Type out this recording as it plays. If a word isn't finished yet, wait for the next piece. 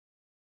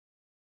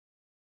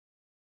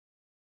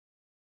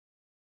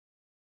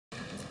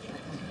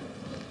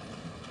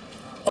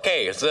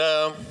Okay,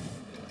 the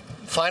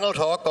final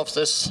talk of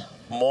this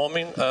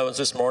morning,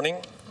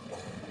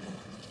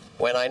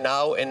 when I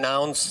now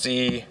announce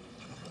the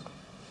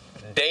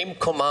Dame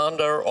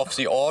Commander of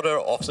the Order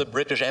of the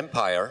British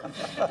Empire.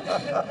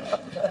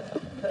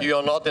 You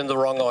are not in the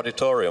wrong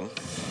auditorium.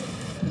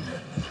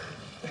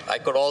 I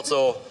could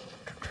also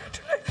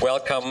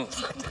welcome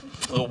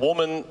the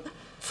woman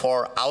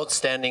for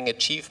outstanding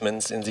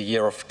achievements in the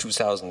year of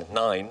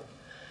 2009.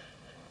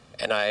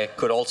 And I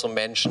could also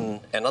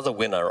mention another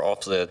winner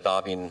of the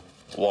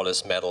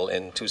Darwin-Wallace Medal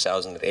in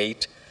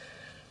 2008.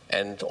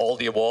 And all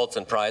the awards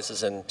and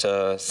prizes and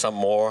some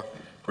more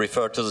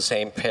refer to the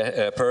same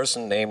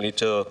person, namely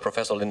to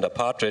Professor Linda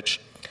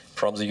Partridge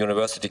from the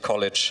University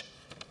College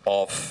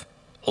of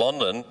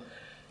London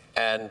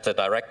and the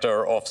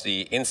director of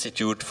the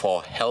Institute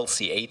for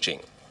Healthy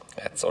Aging.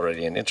 That's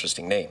already an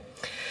interesting name.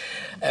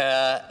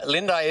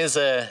 Linda is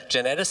a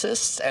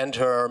geneticist, and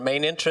her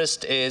main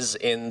interest is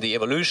in the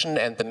evolution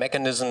and the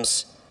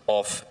mechanisms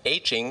of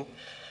aging,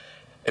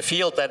 a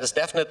field that is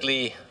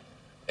definitely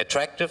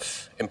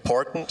attractive,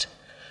 important,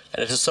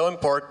 and it is so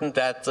important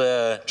that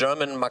the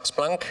German Max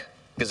Planck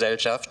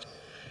Gesellschaft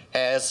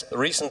has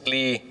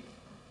recently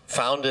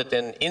founded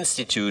an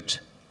institute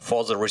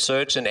for the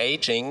research in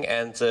aging,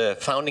 and the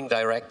founding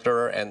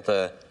director and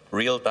the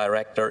real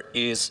director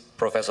is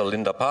Professor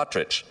Linda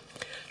Partridge.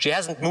 She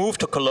hasn't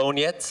moved to Cologne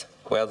yet,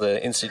 where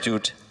the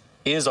institute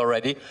is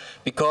already,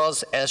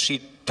 because, as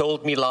she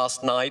told me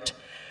last night,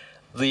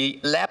 the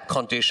lab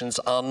conditions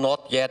are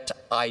not yet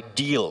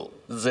ideal.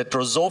 The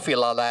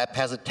Drosophila lab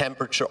has a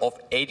temperature of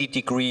 80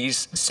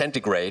 degrees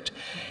centigrade,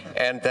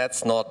 and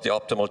that's not the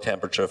optimal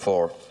temperature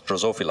for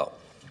Drosophila.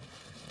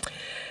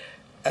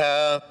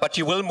 But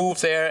you will move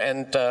there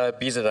and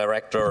be the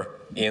director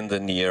in the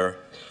near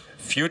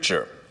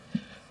future.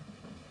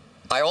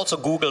 I also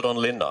Googled on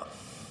Linda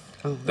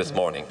this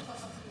morning.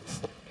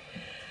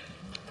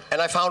 And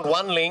I found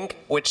one link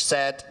which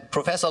said,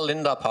 Professor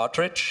Linda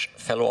Partridge,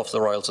 fellow of the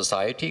Royal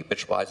Society,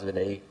 which, by the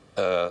way,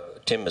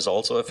 Tim is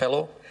also a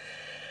fellow,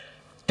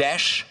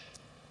 dash,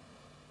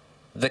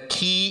 the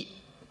key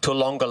to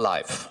longer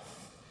life.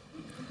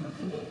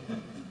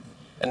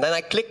 And then I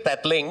clicked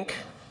that link,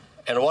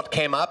 and what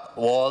came up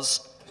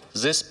was,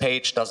 this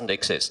page doesn't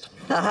exist.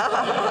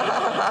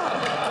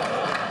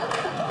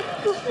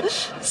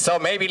 So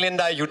maybe,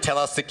 Linda, you tell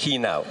us the key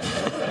now.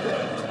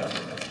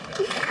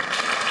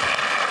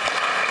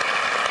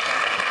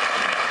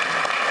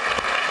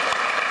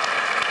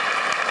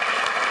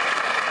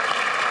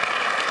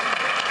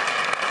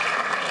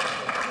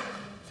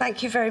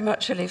 Thank you very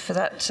much, Uli, for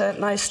that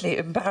nicely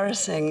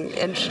embarrassing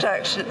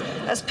introduction.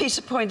 As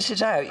Peter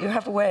pointed out, you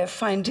have a way of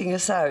finding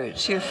us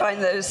out. You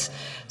find those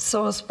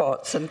sore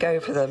spots and go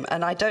for them.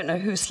 And I don't know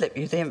who slipped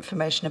you the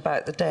information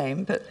about the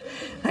Dame, but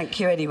thank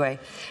you anyway.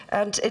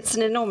 And it's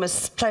an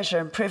enormous pleasure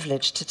and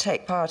privilege to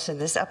take part in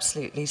this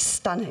absolutely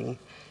stunning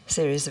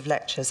series of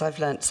lectures. I've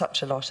learnt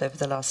such a lot over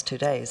the last 2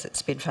 days.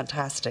 It's been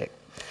fantastic.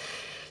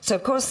 So,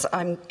 of course,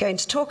 I'm going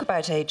to talk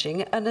about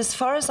aging, and as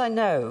far as I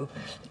know,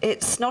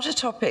 it's not a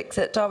topic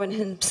that Darwin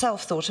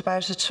himself thought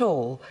about at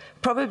all,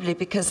 probably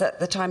because at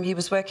the time he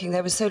was working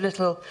there was so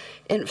little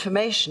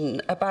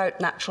information about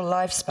natural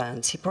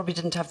lifespans. He probably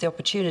didn't have the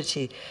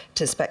opportunity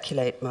to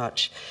speculate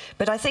much.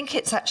 But I think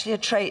it's actually a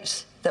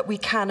trait that we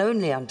can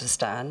only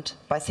understand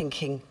by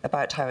thinking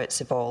about how it's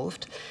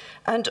evolved.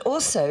 And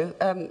also,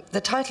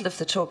 the title of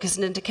the talk is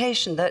an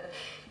indication that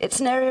it's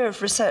an area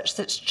of research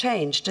that's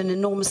changed an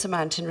enormous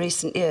amount in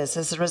recent years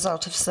as a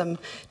result of some,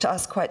 to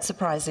us, quite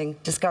surprising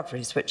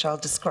discoveries, which I'll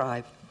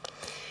describe.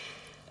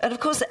 And of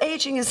course,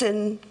 aging is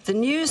in the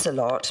news a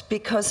lot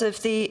because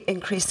of the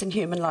increase in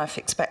human life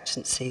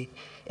expectancy.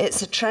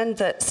 It's a trend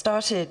that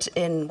started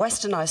in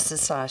westernized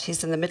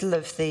societies in the middle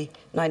of the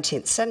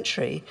 19th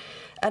century,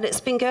 and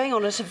it's been going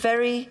on at a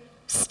very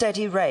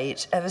steady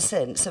rate ever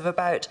since, of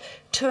about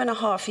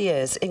 2.5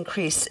 years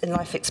increase in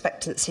life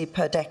expectancy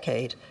per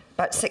decade,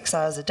 about 6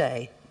 hours a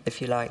day,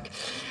 if you like.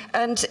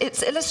 And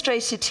it's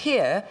illustrated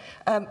here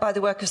by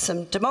the work of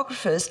some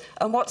demographers,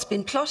 and what's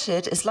been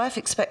plotted is life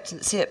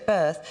expectancy at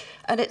birth,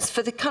 and it's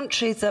for the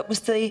country that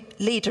was the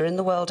leader in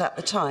the world at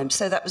the time.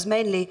 So that was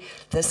mainly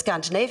the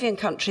Scandinavian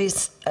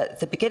countries at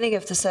the beginning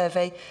of the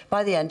survey.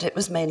 By the end, it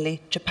was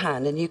mainly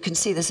Japan, and you can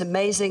see this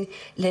amazing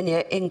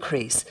linear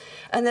increase.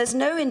 And there's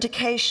no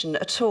indication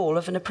at all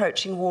of an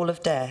approaching wall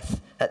of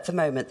death at the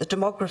moment. The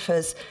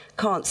demographers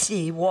can't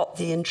see what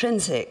the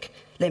intrinsic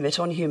limit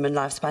on human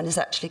lifespan is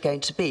actually going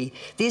to be.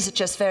 These are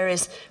just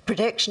various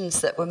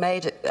predictions that were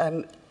made,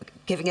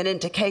 giving an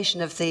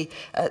indication of the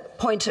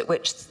point at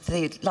which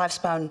the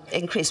lifespan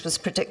increase was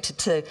predicted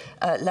to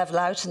level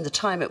out and the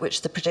time at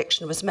which the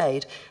prediction was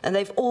made. And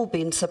they've all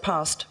been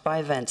surpassed by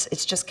events.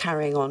 It's just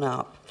carrying on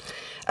up.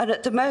 And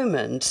at the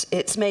moment,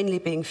 it's mainly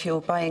being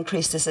fueled by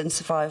increases in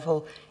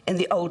survival in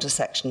the older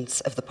sections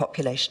of the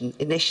population.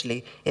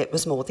 Initially, it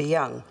was more the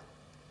young.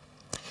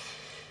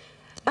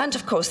 And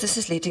of course, this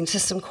is leading to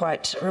some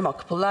quite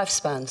remarkable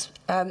lifespans.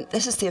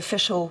 This is the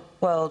official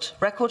world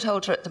record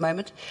holder at the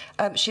moment.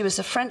 She was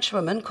a French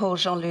woman called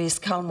Jean-Louise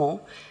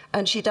Calment,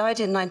 and she died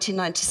in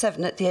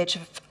 1997 at the age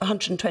of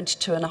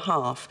 122 and a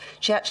half.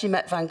 She actually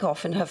met Van Gogh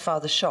in her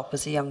father's shop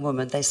as a young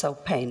woman. They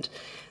sold paint,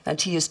 and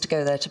he used to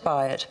go there to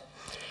buy it.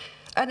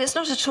 And it's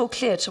not at all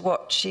clear to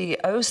what she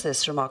owes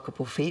this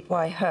remarkable feat.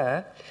 Why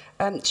her?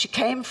 She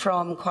came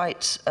from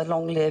quite a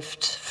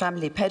long-lived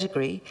family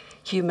pedigree.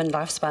 Human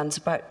lifespan's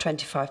about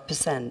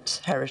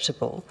 25%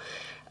 heritable.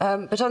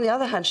 But on the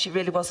other hand, she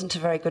really wasn't a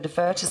very good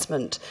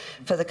advertisement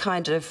for the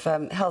kind of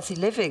healthy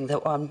living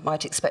that one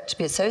might expect to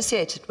be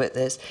associated with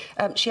this.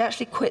 She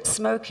actually quit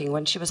smoking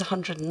when she was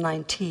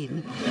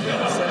 119.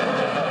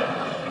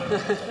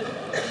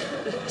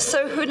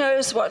 So who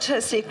knows what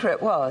her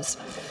secret was?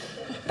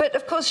 But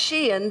of course,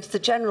 she and the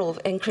general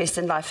increase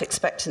in life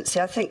expectancy,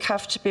 I think,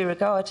 have to be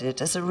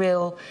regarded as a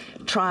real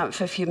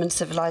triumph of human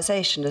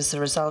civilization as a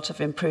result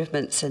of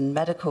improvements in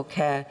medical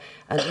care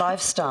and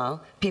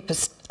lifestyle. People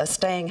are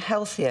staying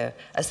healthier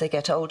as they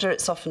get older.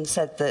 It's often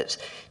said that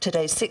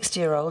today's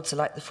 60-year-olds are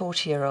like the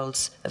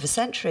 40-year-olds of a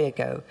century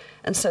ago,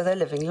 and so they're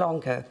living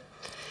longer.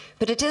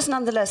 But it is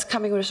nonetheless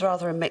coming with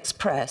rather a mixed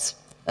press,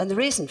 and the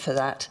reason for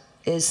that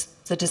is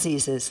the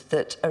diseases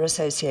that are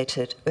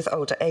associated with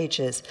older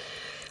ages.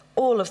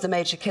 All of the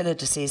major killer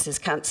diseases,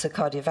 cancer,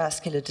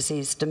 cardiovascular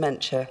disease,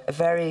 dementia, are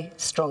very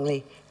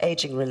strongly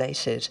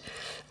aging-related.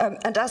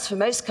 And as for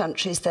most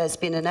countries, there's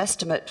been an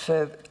estimate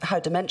for how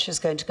dementia is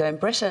going to go in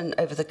Britain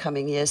over the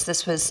coming years.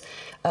 This was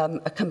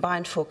a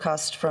combined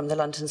forecast from the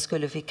London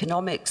School of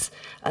Economics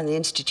and the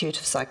Institute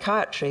of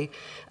Psychiatry,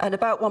 and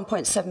about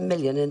 1.7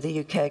 million in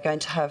the UK are going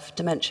to have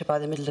dementia by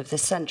the middle of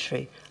this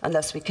century,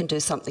 unless we can do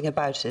something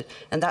about it.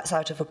 And that's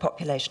out of a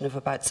population of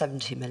about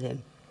 70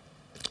 million.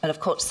 And of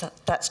course,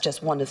 that's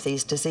just one of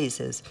these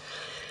diseases.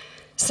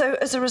 So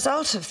as a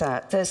result of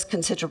that, there's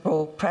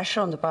considerable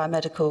pressure on the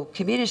biomedical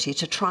community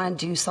to try and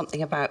do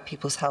something about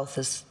people's health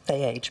as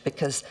they age,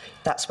 because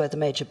that's where the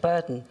major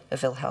burden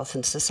of ill health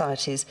in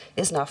societies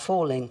is now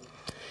falling.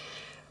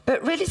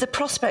 But really, the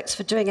prospects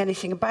for doing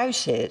anything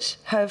about it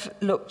have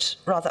looked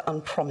rather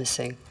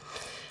unpromising.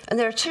 And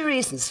there are two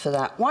reasons for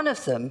that. One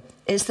of them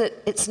is that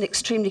it's an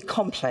extremely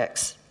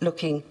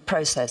complex-looking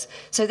process.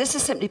 So this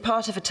is simply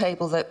part of a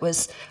table that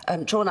was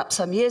drawn up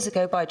some years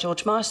ago by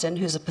George Martin,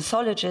 who's a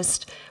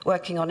pathologist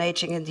working on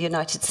aging in the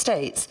United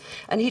States.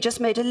 And he just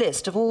made a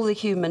list of all the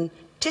human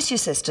tissue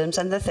systems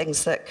and the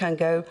things that can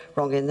go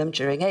wrong in them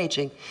during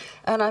aging.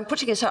 And I'm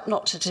putting it up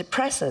not to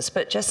depress us,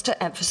 but just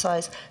to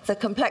emphasize the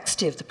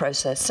complexity of the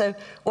process. So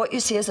what you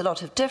see is a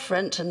lot of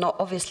different and not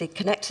obviously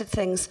connected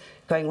things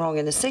going wrong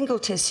in a single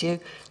tissue,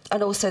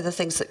 and also the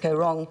things that go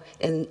wrong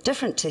in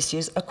different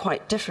tissues are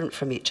quite different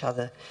from each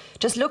other.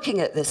 Just looking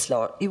at this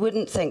lot, you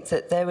wouldn't think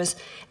that there was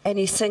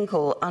any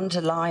single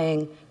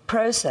underlying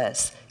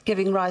process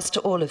giving rise to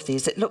all of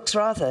these. It looks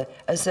rather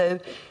as though,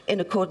 in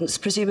accordance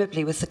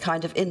presumably with the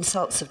kind of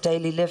insults of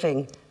daily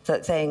living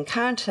that they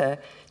encounter,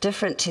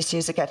 different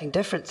tissues are getting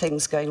different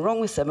things going wrong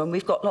with them, and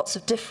we've got lots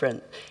of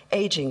different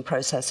aging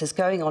processes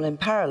going on in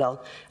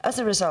parallel as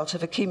a result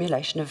of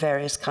accumulation of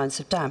various kinds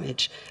of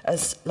damage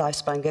as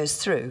lifespan goes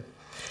through.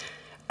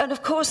 And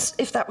of course,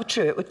 if that were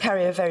true, it would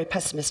carry a very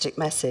pessimistic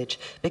message,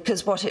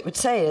 because what it would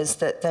say is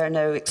that there are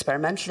no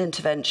experimental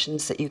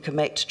interventions that you can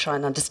make to try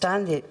and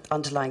understand the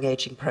underlying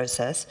aging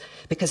process,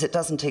 because it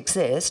doesn't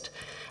exist.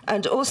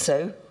 And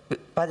also,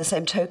 by the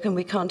same token,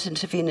 we can't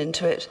intervene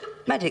into it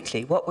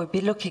medically. What we'd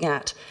be looking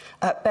at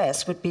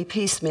best, would be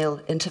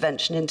piecemeal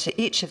intervention into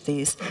each of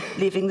these,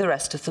 leaving the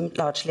rest of them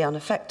largely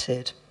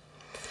unaffected.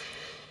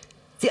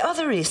 The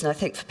other reason, I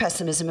think, for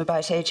pessimism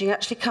about aging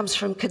actually comes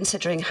from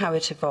considering how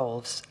it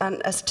evolves.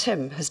 And as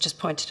Tim has just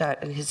pointed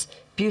out in his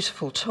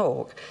beautiful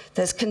talk,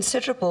 there's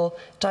considerable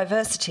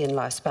diversity in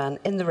lifespan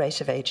in the rate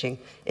of aging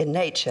in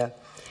nature.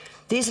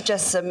 These are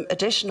just some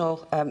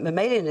additional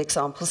mammalian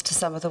examples to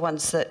some of the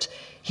ones that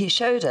he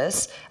showed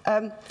us,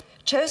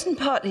 chosen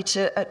partly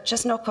to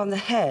just knock on the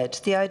head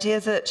the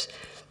idea that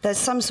there's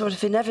some sort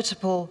of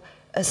inevitable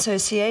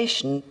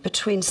association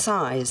between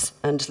size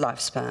and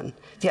lifespan,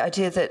 the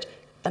idea that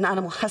an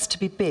animal has to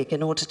be big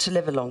in order to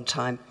live a long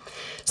time.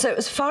 So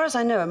as far as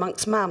I know,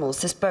 amongst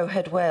mammals, this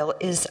bowhead whale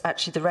is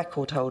actually the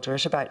record holder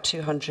at about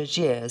 200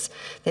 years.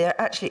 They are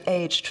actually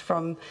aged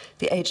from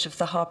the age of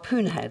the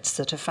harpoon heads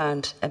that are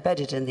found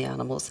embedded in the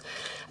animals.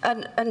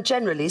 And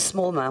generally,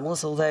 small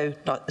mammals, although,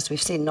 not, as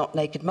we've seen, not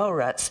naked mole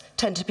rats,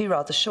 tend to be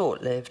rather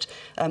short-lived.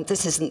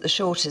 This isn't the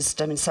shortest.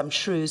 I mean, some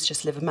shrews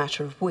just live a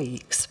matter of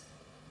weeks.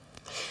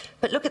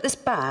 But look at this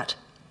bat.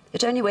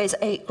 It only weighs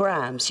 8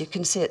 grams. You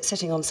can see it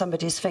sitting on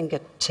somebody's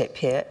fingertip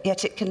here,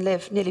 yet it can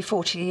live nearly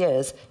 40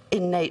 years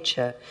in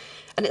nature.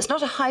 And it's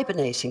not a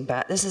hibernating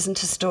bat. This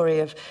isn't a story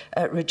of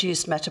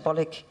reduced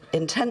metabolic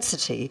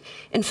intensity.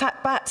 In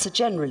fact, bats are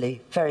generally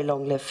very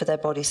long-lived for their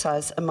body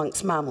size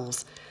amongst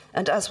mammals.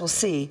 And as we'll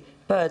see,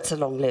 birds are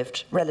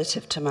long-lived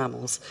relative to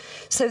mammals.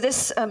 So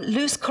this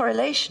loose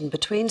correlation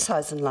between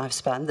size and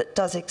lifespan that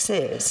does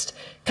exist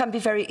can be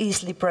very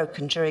easily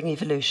broken during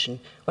evolution.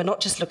 We're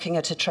not just looking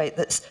at a trait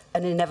that's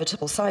an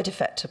inevitable side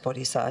effect of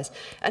body size,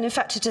 and in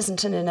fact it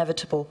isn't an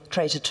inevitable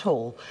trait at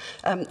all.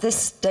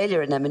 This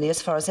dahlia anemone,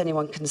 as far as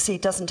anyone can see,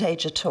 doesn't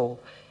age at all.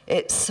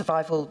 Its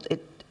survival,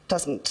 it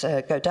doesn't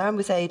go down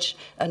with age,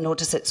 and nor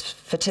does its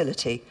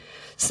fertility.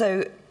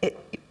 So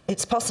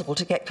it's possible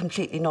to get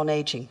completely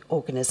non-aging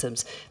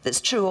organisms.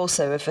 That's true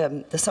also of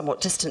the somewhat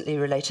distantly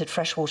related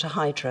freshwater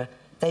hydra.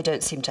 They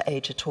don't seem to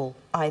age at all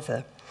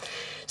either.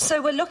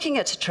 So we're looking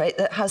at a trait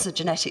that has a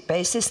genetic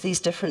basis. These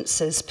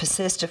differences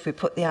persist if we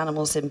put the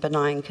animals in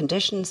benign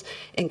conditions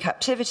in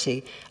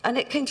captivity, and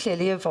it can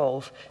clearly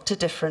evolve to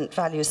different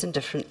values and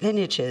different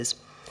lineages.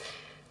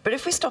 But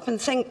if we stop and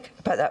think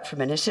about that for a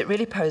minute, it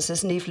really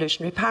poses an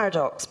evolutionary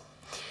paradox.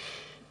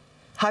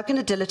 How can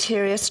a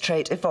deleterious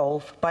trait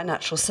evolve by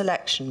natural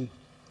selection?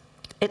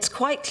 It's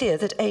quite clear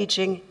that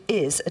aging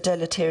is a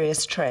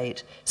deleterious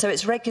trait. So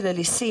it's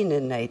regularly seen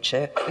in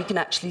nature. We can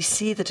actually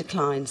see the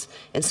declines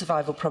in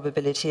survival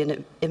probability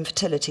and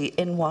infertility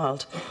in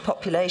wild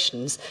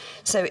populations.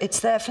 So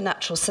it's there for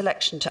natural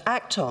selection to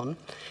act on.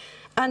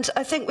 And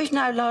I think we've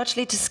now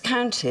largely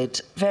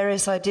discounted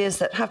various ideas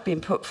that have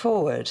been put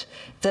forward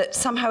that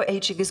somehow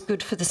aging is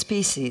good for the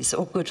species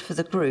or good for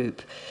the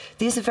group.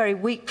 These are very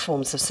weak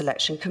forms of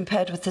selection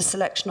compared with the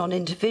selection on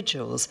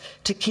individuals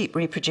to keep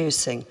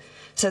reproducing.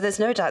 So there's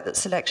no doubt that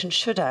selection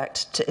should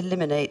act to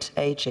eliminate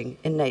aging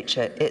in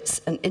nature. It's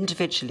an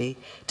individually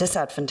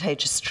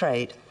disadvantageous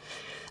trait.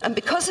 And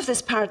because of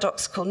this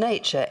paradoxical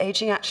nature,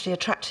 aging actually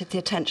attracted the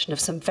attention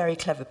of some very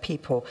clever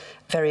people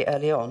very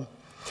early on.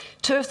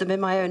 Two of them in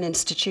my own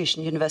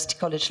institution, University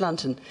College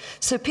London.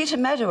 So Peter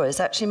Medawar is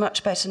actually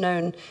much better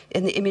known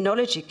in the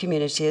immunology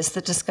community as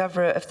the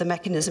discoverer of the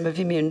mechanism of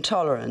immune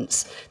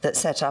tolerance that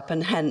set up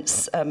and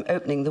hence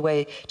opening the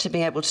way to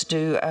being able to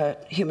do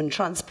human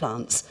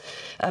transplants.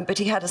 But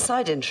he had a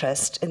side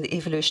interest in the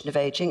evolution of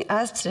aging,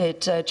 as did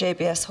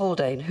JBS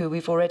Haldane, who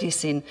we've already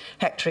seen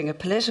hectoring a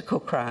political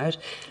crowd.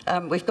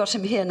 We've got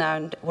him here now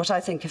in what I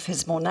think of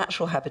his more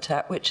natural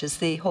habitat, which is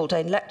the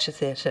Haldane Lecture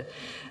Theatre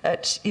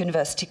at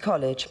University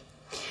College.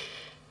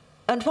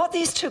 And what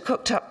these two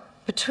cooked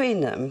up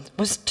between them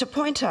was to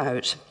point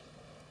out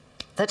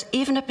that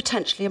even a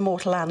potentially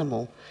immortal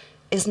animal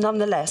is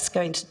nonetheless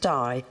going to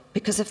die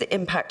because of the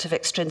impact of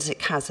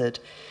extrinsic hazard.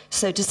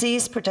 So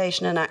disease,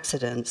 predation, and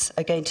accidents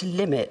are going to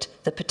limit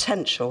the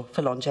potential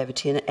for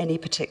longevity in any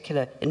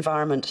particular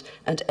environment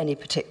and any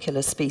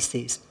particular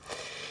species.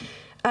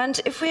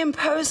 And if we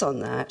impose on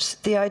that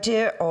the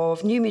idea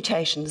of new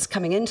mutations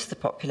coming into the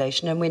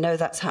population, and we know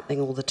that's happening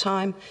all the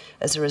time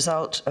as a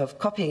result of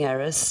copying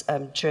errors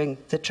during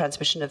the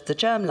transmission of the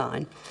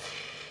germline,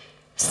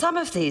 some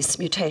of these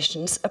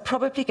mutations are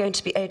probably going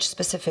to be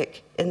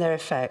age-specific in their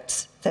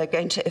effects. They're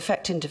going to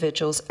affect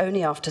individuals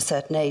only after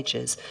certain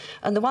ages.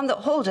 And the one that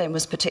Haldane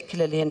was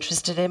particularly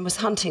interested in was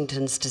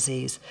Huntington's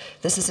disease.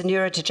 This is a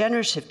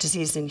neurodegenerative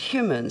disease in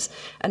humans,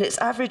 and its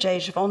average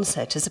age of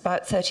onset is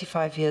about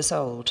 35 years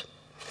old.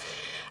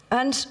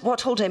 And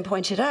what Haldane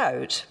pointed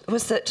out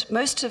was that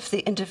most of the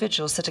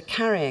individuals that are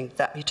carrying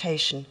that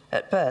mutation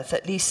at birth,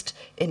 at least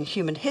in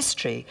human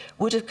history,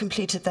 would have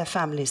completed their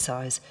family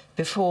size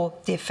before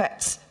the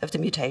effects of the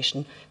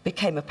mutation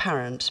became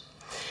apparent.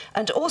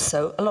 And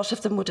also, a lot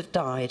of them would have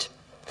died.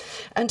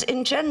 And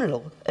in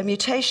general, a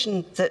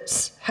mutation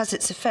that has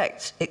its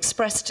effect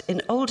expressed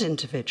in old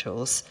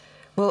individuals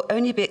will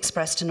only be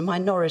expressed in a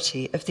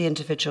minority of the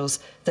individuals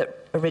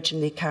that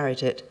originally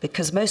carried it,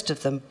 because most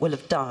of them will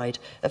have died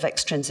of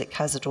extrinsic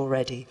hazard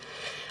already.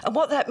 And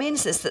what that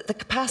means is that the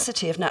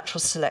capacity of natural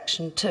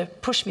selection to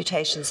push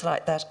mutations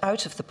like that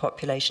out of the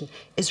population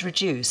is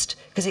reduced,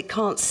 because it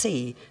can't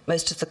see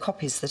most of the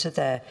copies that are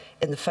there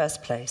in the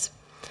first place.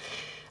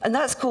 And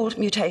that's called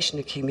mutation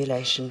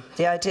accumulation,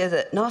 the idea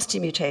that nasty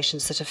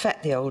mutations that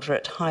affect the old are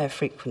at higher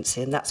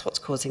frequency, and that's what's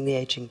causing the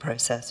aging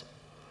process.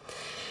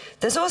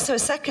 There's also a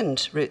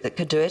second route that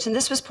could do it, and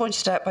this was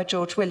pointed out by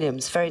George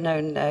Williams, very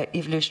known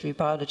evolutionary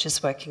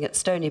biologist working at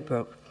Stony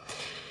Brook.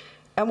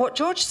 And what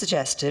George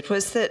suggested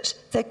was that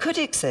there could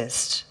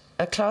exist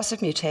a class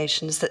of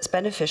mutations that's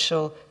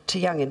beneficial to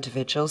young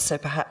individuals, so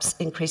perhaps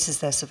increases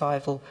their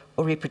survival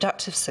or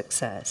reproductive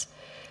success,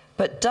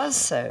 but does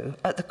so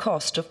at the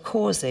cost of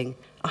causing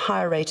a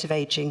higher rate of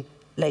aging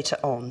later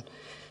on.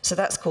 So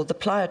that's called the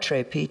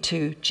pleiotropy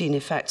to gene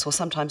effects, or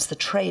sometimes the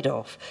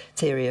trade-off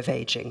theory of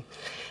aging.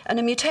 And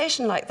a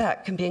mutation like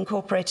that can be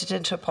incorporated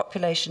into a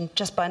population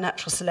just by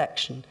natural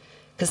selection,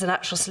 because the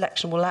natural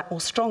selection will act more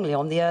strongly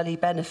on the early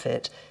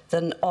benefit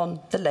than on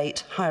the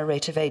late higher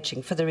rate of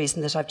aging, for the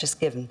reason that I've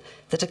just given,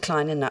 the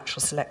decline in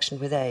natural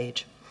selection with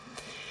age.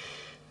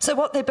 So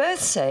what they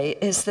both say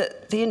is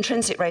that the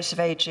intrinsic rate of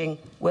aging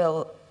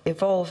will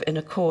evolve in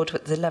accord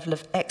with the level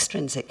of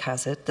extrinsic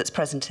hazard that's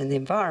present in the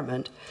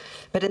environment.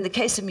 But in the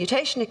case of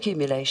mutation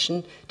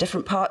accumulation,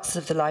 different parts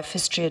of the life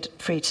history are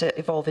free to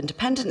evolve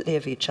independently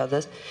of each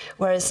other,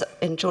 whereas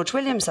in George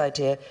Williams'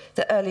 idea,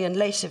 the early and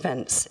late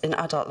events in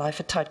adult life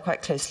are tied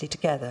quite closely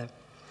together.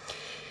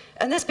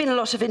 And there's been a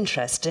lot of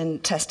interest in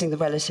testing the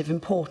relative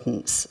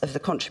importance of the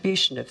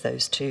contribution of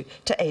those two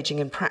to aging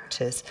in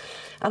practice.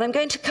 And I'm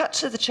going to cut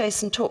to the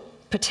chase and talk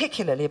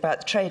particularly about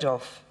the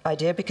trade-off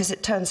idea, because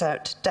it turns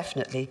out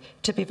definitely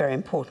to be very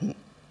important.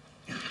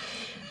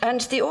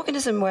 And the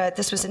organism where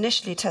this was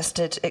initially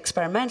tested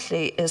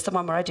experimentally is the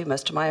one where I do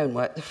most of my own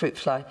work, the fruit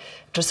fly,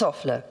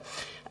 Drosophila.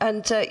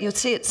 And you'll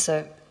see it's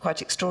a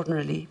quite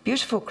extraordinarily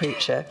beautiful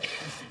creature.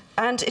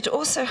 And it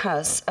also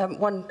has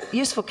one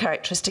useful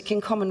characteristic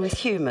in common with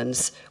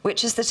humans,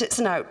 which is that it's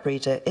an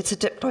outbreeder. It's a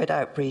diploid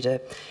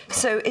outbreeder.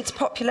 So its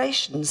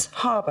populations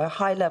harbour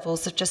high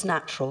levels of just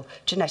natural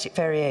genetic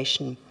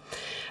variation.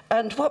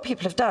 And what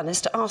people have done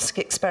is to ask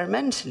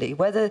experimentally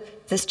whether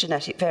this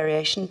genetic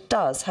variation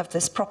does have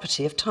this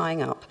property of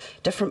tying up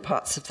different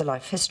parts of the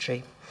life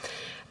history.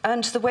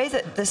 And the way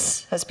that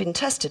this has been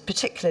tested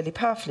particularly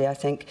powerfully, I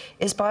think,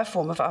 is by a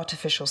form of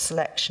artificial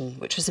selection,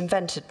 which was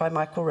invented by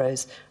Michael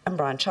Rose and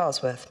Brian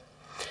Charlesworth.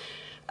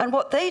 And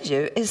what they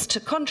do is to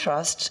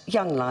contrast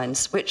young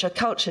lines, which are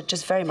cultured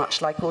just very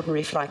much like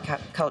ordinary fly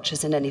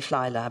cultures in any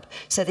fly lab.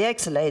 So the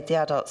eggs are laid, the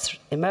adults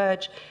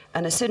emerge,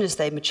 and as soon as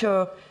they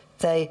mature,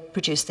 they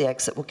produce the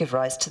eggs that will give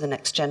rise to the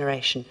next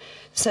generation.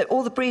 So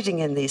all the breeding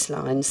in these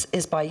lines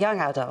is by young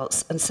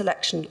adults, and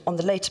selection on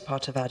the later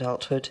part of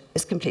adulthood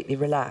is completely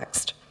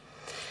relaxed.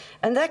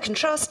 And they're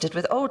contrasted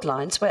with old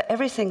lines where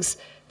everything's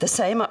the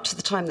same up to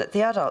the time that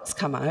the adults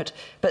come out,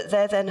 but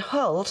they're then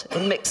held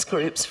in mixed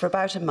groups for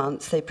about a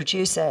month. They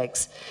produce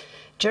eggs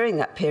during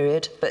that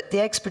period, but the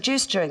eggs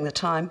produced during the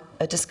time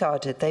are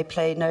discarded. They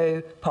play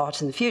no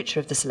part in the future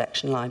of the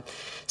selection line.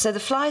 So the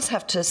flies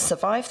have to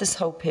survive this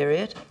whole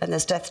period, and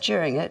there's death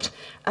during it,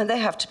 and they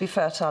have to be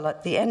fertile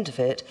at the end of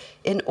it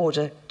in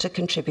order to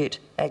contribute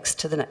eggs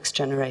to the next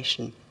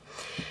generation.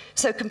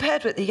 So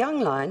compared with the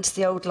young lines,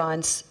 the old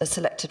lines are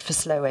selected for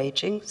slow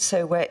aging.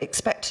 So we're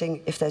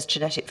expecting, if there's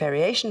genetic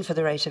variation for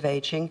the rate of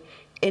aging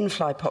in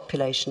fly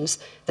populations,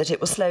 that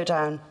it will slow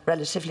down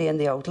relatively in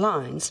the old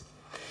lines.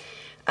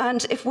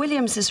 And if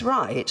Williams is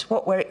right,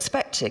 what we're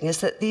expecting is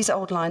that these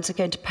old lines are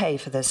going to pay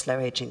for their slow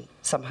aging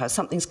somehow.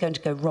 Something's going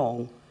to go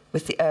wrong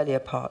with the earlier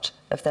part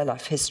of their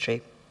life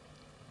history.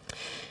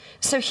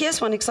 So here's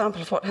one example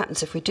of what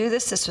happens if we do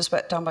this. This was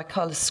work done by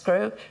Carlos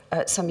Scrow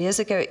some years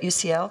ago at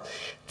UCL.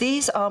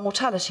 These are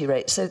mortality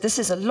rates. So this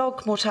is a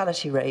log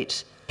mortality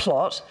rate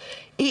plot.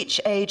 Each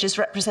age is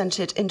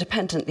represented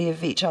independently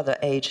of each other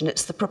age, and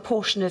it's the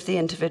proportion of the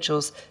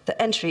individuals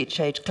that enter each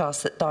age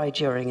class that die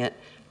during it,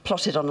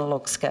 plotted on a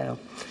log scale.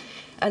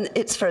 And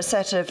it's for a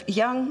set of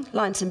young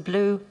lines in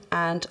blue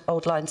and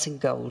old lines in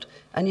gold.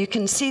 And you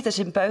can see that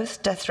in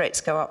both, death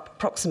rates go up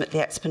approximately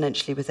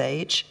exponentially with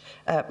age,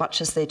 much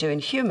as they do in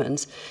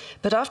humans.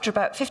 But after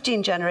about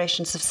 15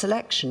 generations of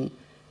selection,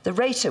 the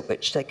rate at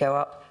which they go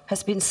up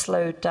has been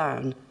slowed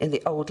down in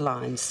the old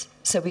lines.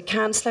 So we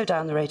can slow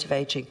down the rate of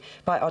aging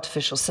by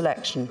artificial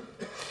selection.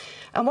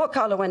 And what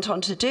Carla went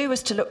on to do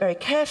was to look very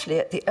carefully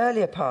at the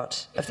earlier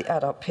part of the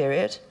adult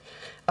period.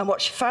 And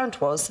what she found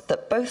was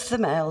that both the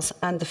males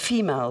and the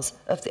females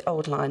of the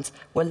old lines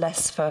were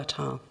less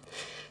fertile.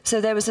 So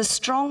there was a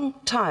strong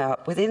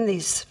tie-up within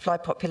these fly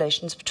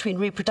populations between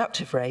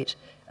reproductive rate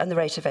and the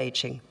rate of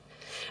aging.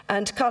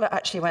 And Carla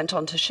actually went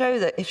on to show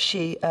that if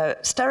she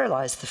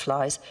sterilized the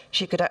flies,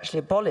 she could actually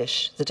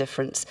abolish the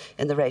difference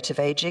in the rate of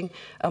aging.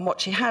 And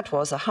what she had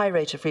was a high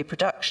rate of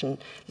reproduction,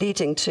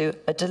 leading to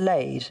a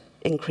delayed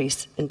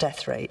increase in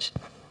death rate.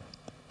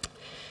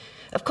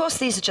 Of course,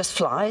 these are just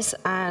flies,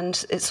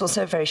 and it's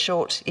also a very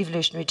short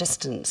evolutionary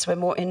distance. We're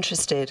more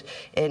interested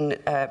in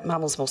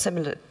mammals more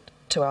similar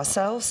to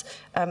ourselves,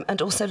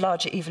 and also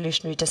larger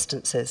evolutionary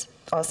distances.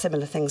 Are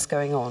similar things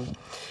going on?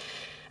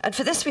 And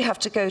for this, we have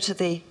to go to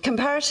the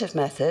comparative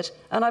method.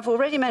 And I've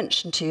already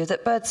mentioned to you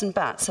that birds and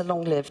bats are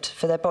long-lived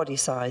for their body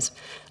size.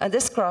 And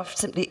this graph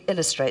simply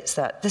illustrates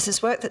that. This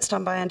is work that's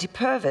done by Andy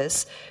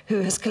Purvis, who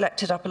has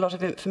collected up a lot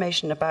of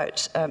information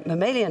about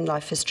mammalian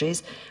life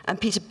histories,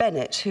 and Peter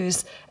Bennett,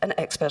 who's an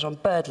expert on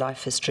bird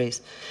life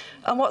histories.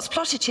 And what's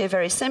plotted here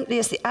very simply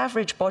is the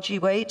average body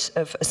weight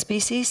of a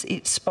species.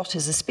 Each spot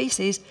is a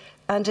species,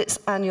 and its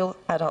annual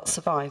adult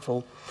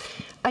survival.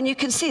 And you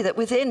can see that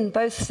within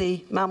both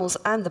the mammals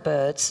and the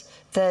birds,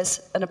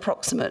 there's an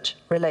approximate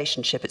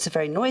relationship. It's a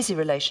very noisy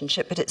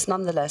relationship, but it's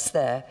nonetheless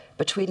there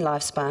between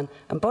lifespan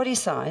and body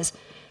size.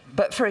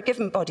 But for a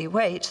given body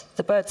weight,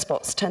 the bird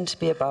spots tend to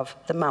be above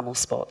the mammal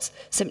spots,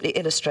 simply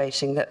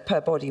illustrating that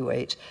per body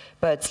weight,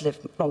 birds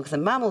live longer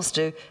than mammals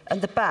do,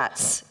 and the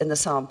bats in the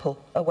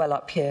sample are well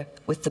up here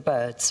with the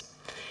birds.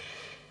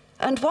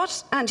 And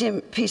what Andy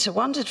and Peter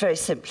wondered very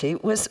simply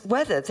was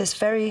whether this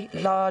very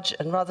large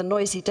and rather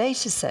noisy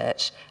data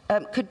set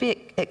could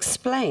be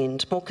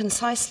explained more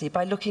concisely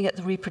by looking at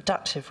the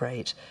reproductive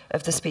rate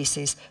of the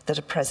species that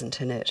are present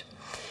in it.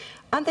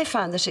 And they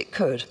found that it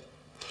could.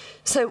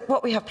 So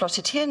what we have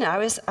plotted here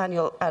now is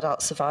annual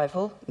adult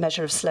survival,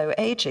 measure of slow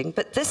aging,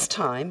 but this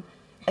time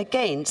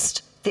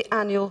against the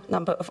annual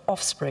number of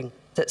offspring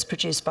that's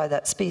produced by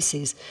that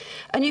species.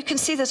 And you can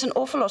see that an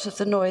awful lot of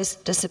the noise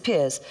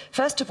disappears.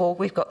 First of all,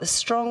 we've got this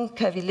strong,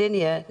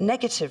 curvilinear,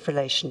 negative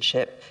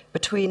relationship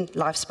between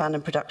lifespan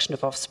and production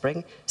of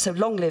offspring. So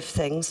long-lived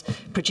things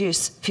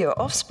produce fewer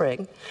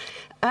offspring.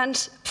 And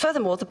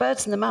furthermore, the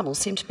birds and the mammals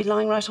seem to be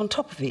lying right on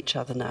top of each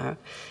other now.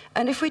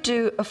 And if we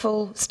do a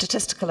full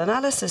statistical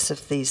analysis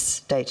of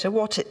these data,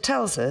 what it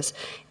tells us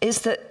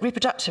is that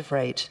reproductive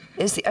rate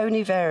is the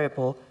only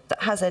variable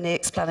that has any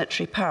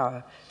explanatory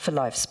power for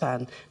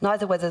lifespan.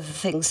 Neither whether the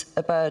thing's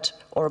a bird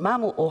or a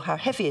mammal or how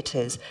heavy it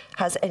is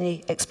has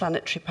any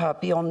explanatory power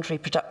beyond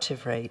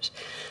reproductive rate.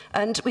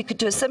 And we could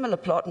do a similar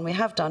plot, and we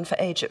have done, for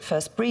age at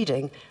first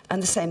breeding,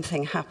 and the same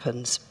thing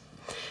happens.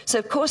 So,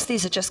 of course,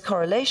 these are just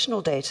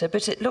correlational data,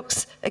 but it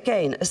looks,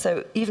 again, as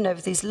though even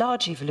over these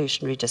large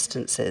evolutionary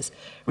distances,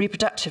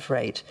 reproductive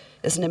rate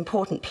is an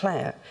important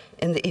player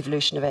in the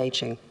evolution of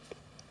aging.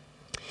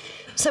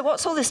 So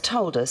what's all this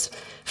told us?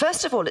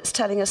 First of all, it's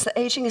telling us that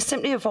aging is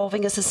simply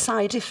evolving as a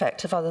side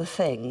effect of other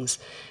things,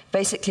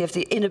 basically of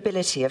the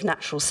inability of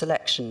natural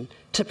selection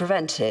to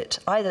prevent it,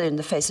 either in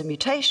the face of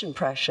mutation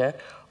pressure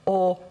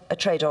or a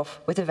trade-off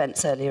with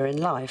events earlier in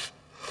life.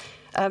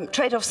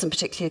 Trade-offs, and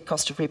particularly the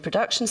cost of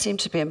reproduction, seem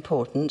to be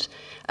important.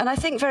 And I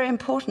think, very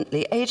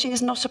importantly, aging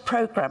is not a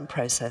program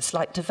process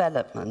like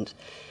development.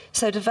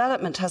 So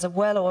development has a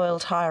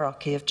well-oiled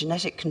hierarchy of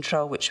genetic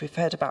control, which we've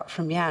heard about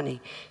from Yanni,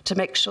 to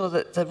make sure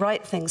that the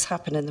right things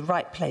happen in the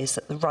right place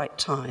at the right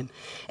time.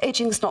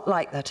 Aging is not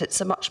like that.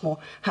 It's a much more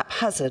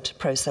haphazard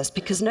process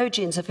because no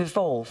genes have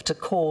evolved to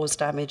cause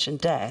damage and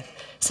death.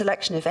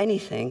 Selection, if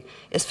anything,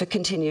 is for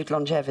continued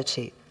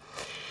longevity.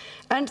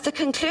 And the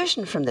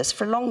conclusion from this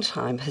for a long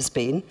time has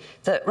been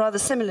that, rather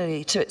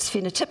similarly to its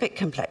phenotypic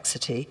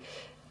complexity,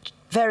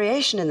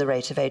 variation in the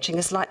rate of aging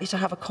is likely to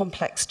have a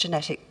complex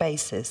genetic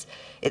basis.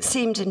 It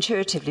seemed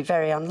intuitively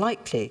very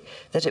unlikely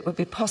that it would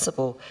be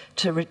possible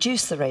to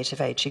reduce the rate of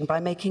aging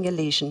by making a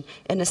lesion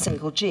in a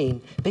single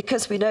gene,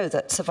 because we know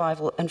that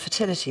survival and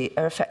fertility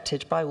are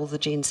affected by all the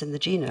genes in the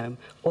genome,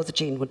 or the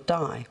gene would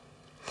die.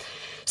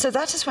 So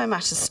that is where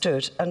matters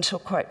stood until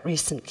quite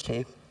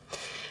recently.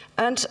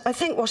 And I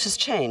think what has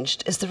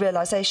changed is the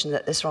realization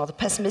that this rather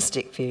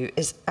pessimistic view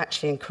is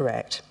actually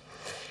incorrect.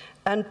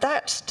 And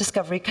that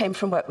discovery came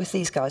from work with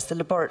these guys, the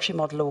laboratory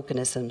model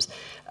organisms.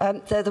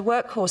 They're the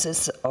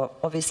workhorses,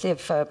 obviously,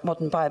 of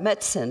modern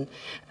biomedicine.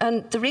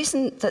 And the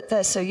reason that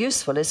they're so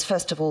useful is,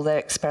 first of all, their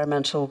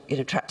experimental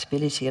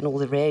tractability and all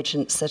the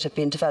reagents that have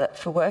been developed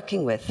for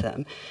working with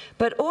them,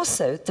 but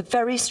also the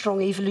very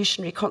strong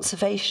evolutionary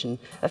conservation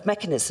of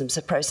mechanisms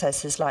of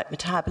processes like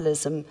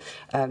metabolism,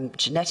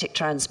 genetic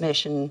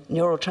transmission,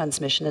 neural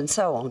transmission, and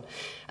so on.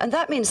 And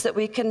that means that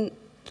we can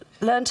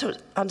learn to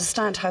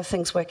understand how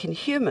things work in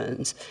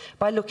humans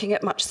by looking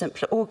at much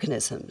simpler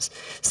organisms.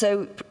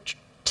 So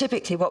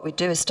typically what we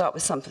do is start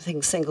with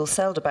something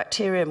single-celled, a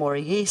bacterium or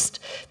a yeast,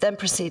 then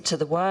proceed to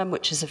the worm,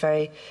 which is a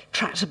very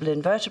tractable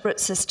invertebrate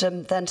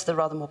system, then to the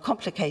rather more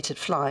complicated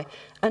fly,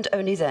 and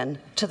only then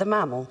to the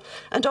mammal.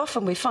 And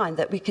often we find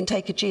that we can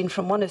take a gene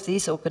from one of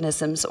these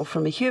organisms or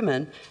from a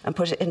human and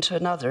put it into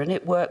another, and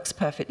it works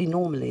perfectly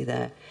normally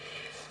there.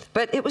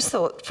 But it was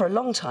thought for a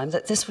long time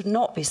that this would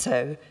not be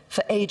so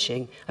for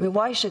aging. I mean,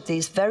 why should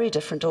these very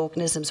different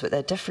organisms with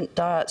their different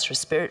diets,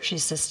 respiratory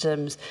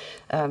systems,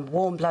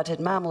 warm-blooded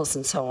mammals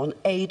and so on,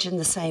 age in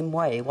the same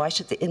way? Why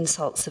should the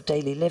insults of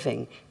daily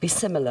living be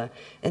similar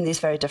in these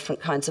very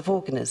different kinds of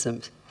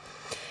organisms?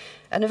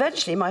 And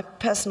eventually, my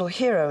personal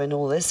hero in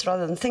all this,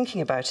 rather than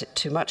thinking about it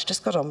too much,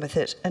 just got on with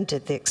it and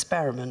did the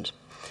experiment.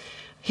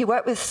 He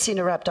worked with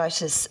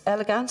Caenorhabditis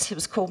elegans. He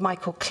was called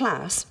Michael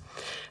Klass.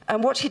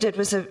 And what he did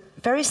was a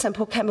very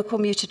simple chemical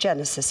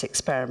mutagenesis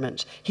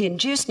experiment. He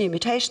induced new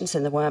mutations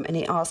in the worm, and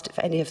he asked if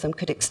any of them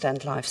could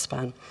extend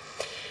lifespan.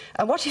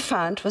 And what he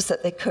found was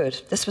that they could.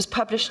 This was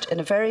published in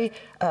a very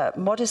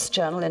modest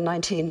journal in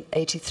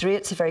 1983.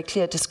 It's a very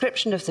clear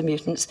description of the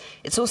mutants.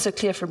 It's also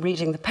clear from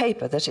reading the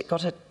paper that it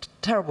got a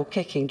terrible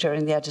kicking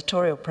during the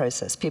editorial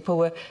process. People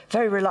were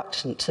very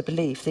reluctant to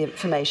believe the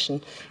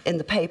information in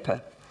the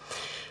paper.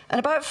 And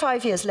about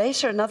 5 years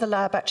later, another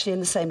lab actually in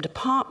the same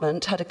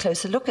department had a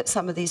closer look at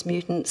some of these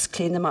mutants,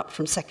 cleaned them up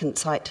from second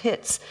site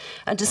hits,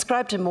 and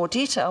described in more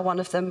detail one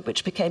of them,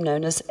 which became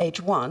known as age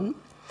 1.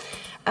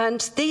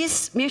 And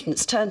these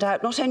mutants turned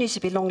out not only to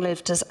be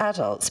long-lived as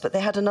adults, but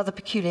they had another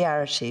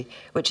peculiarity,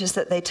 which is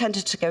that they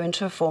tended to go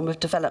into a form of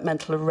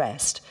developmental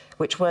arrest,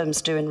 which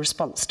worms do in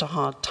response to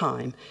hard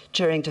time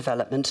during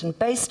development. And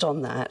based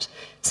on that,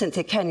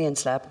 Cynthia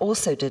Kenyon's lab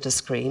also did a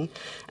screen,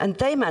 and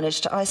they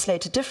managed to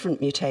isolate a different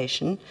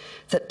mutation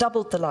that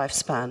doubled the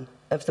lifespan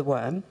of the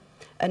worm,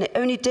 and it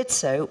only did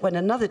so when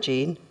another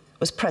gene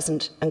was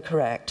present and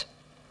correct.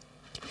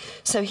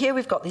 So here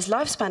we've got these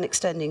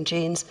lifespan-extending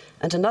genes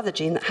and another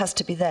gene that has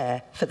to be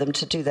there for them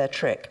to do their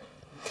trick.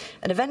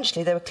 And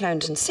eventually they were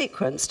cloned and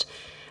sequenced,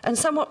 and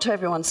somewhat to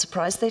everyone's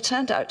surprise, they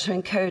turned out to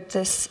encode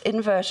this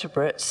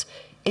invertebrate's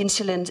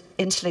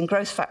insulin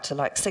growth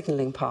factor-like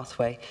signaling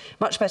pathway,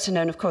 much better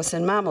known, of course,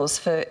 in mammals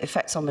for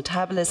effects on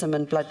metabolism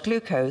and blood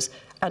glucose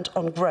and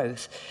on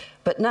growth.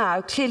 But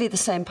now, clearly the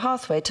same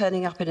pathway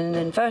turning up in an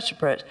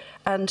invertebrate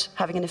and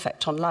having an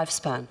effect on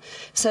lifespan.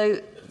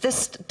 So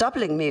this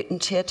doubling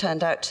mutant here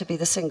turned out to be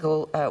the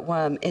single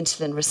worm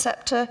insulin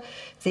receptor.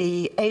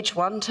 The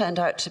H1 turned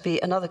out to be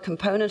another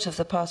component of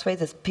the pathway,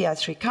 the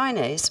PI3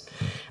 kinase.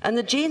 And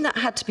the gene that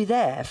had to be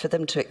there for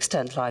them to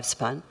extend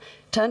lifespan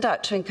turned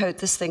out to encode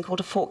this thing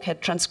called a fork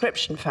head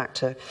transcription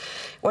factor.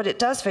 What it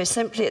does, very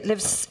simply,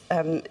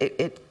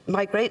 it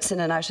migrates in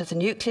and out of the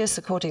nucleus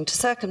according to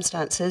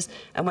circumstances,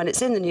 and when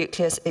it's in the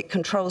nucleus, it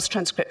controls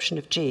transcription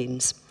of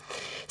genes.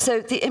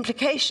 So the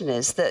implication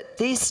is that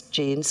these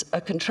genes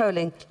are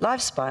controlling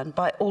lifespan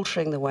by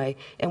altering the way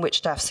in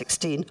which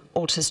DAF16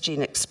 alters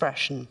gene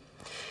expression.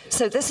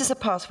 So this is a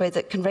pathway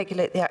that can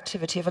regulate the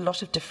activity of a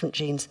lot of different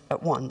genes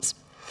at once.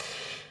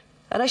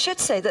 And I should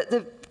say that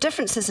the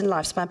differences in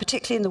lifespan,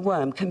 particularly in the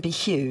worm, can be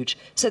huge.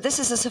 So this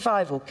is a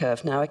survival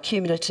curve now, a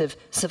cumulative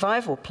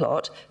survival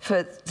plot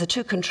for the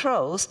two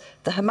controls,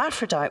 the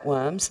hermaphrodite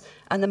worms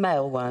and the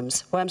male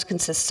worms. Worms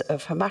consist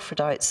of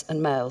hermaphrodites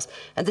and males.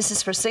 And this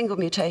is for a single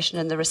mutation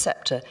in the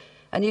receptor.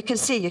 And you can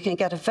see you can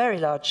get a very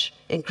large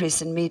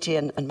increase in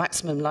median and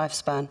maximum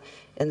lifespan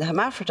in the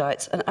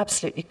hermaphrodites and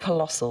absolutely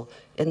colossal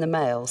in the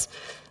males.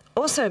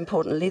 Also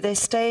importantly, they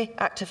stay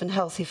active and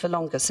healthy for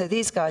longer. So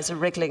these guys are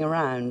wriggling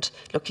around,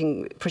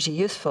 looking pretty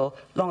youthful,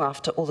 long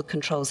after all the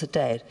controls are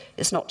dead.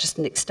 It's not just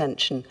an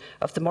extension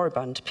of the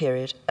moribund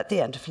period at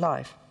the end of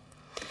life.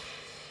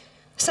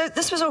 So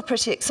this was all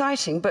pretty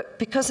exciting, but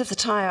because of the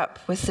tie-up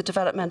with the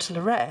developmental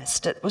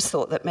arrest, it was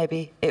thought that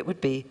maybe it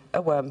would be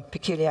a worm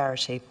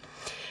peculiarity.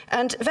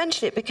 And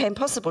eventually it became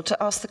possible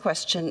to ask the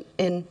question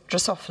in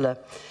Drosophila.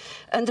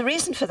 And the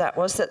reason for that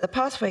was that the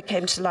pathway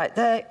came to light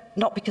there,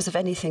 not because of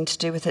anything to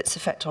do with its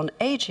effect on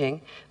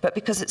aging, but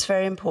because it's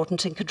very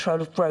important in control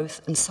of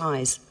growth and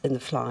size in the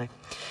fly.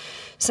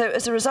 So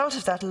as a result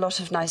of that, a lot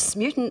of nice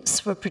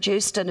mutants were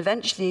produced, and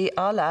eventually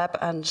our lab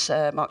and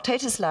Mark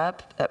Tater's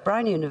lab at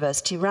Brown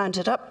University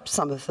rounded up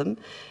some of them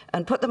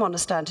and put them on a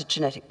standard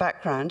genetic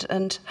background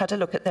and had a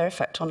look at their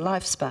effect on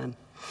lifespan.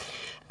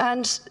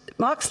 And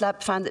Mark's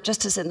lab found that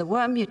just as in the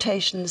worm,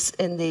 mutations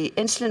in the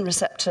insulin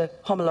receptor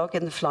homologue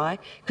in the fly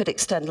could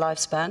extend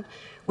lifespan,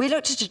 we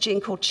looked at a gene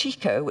called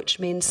Chico, which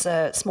means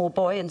small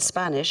boy in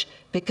Spanish,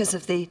 because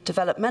of the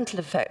developmental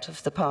effect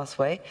of the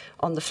pathway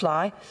on the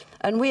fly.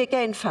 And we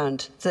again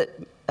found that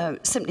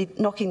simply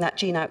knocking that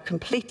gene out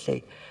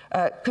completely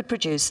could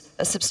produce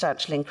a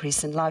substantial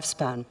increase in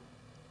lifespan.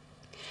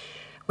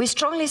 We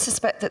strongly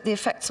suspect that the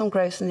effects on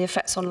growth and the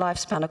effects on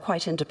lifespan are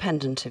quite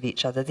independent of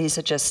each other. These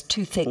are just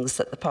two things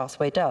that the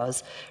pathway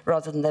does,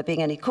 rather than there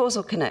being any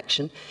causal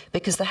connection,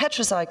 because the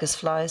heterozygous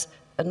flies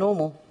are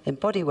normal in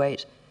body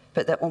weight,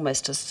 but they're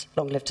almost as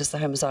long-lived as the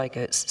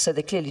homozygotes, so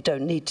they clearly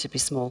don't need to be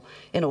small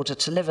in order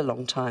to live a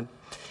long time.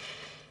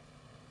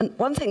 And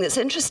one thing that's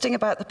interesting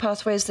about the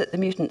pathway is that the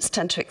mutants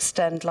tend to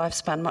extend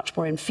lifespan much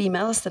more in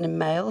females than in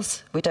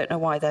males. We don't know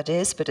why that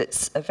is, but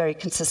it's a very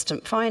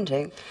consistent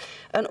finding.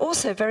 And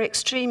also, very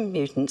extreme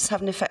mutants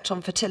have an effect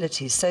on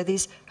fertility. So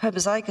these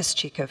homozygous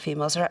Chico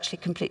females are actually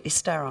completely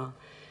sterile.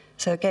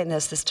 So again,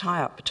 there's this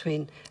tie-up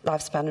between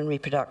lifespan and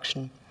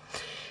reproduction.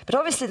 But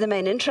obviously, the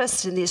main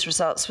interest in these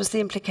results was the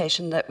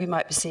implication that we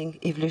might be seeing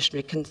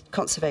evolutionary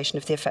conservation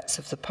of the effects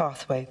of the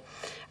pathway.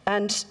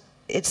 And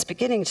it's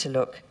beginning to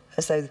look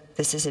as though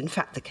this is in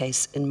fact the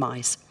case in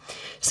mice.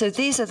 So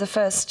these are the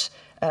first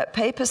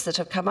papers that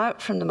have come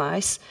out from the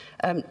mice,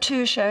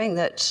 two showing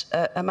that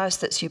a mouse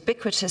that's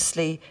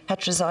ubiquitously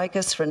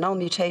heterozygous for a null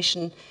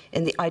mutation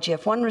in the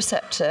IGF-1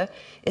 receptor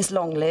is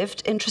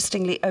long-lived.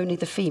 Interestingly, only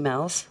the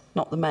females,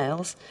 not the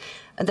males.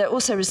 And they're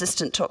also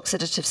resistant to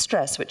oxidative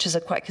stress, which is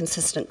a quite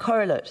consistent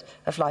correlate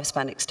of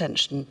lifespan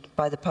extension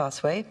by the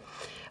pathway.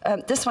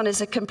 This one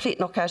is a complete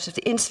knockout of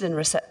the insulin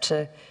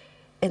receptor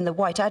in the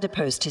white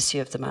adipose tissue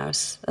of the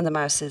mouse, and the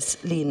mouse is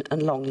lean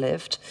and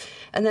long-lived.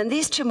 And then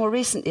these two more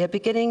recently are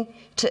beginning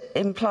to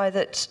imply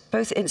that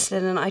both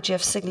insulin and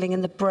IGF signaling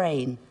in the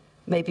brain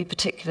may be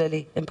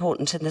particularly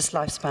important in this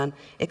lifespan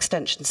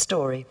extension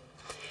story.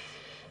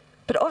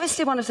 But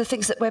obviously one of the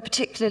things that we're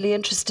particularly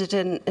interested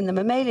in the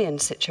mammalian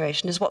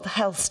situation is what the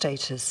health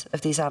status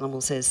of these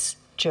animals is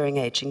during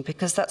aging,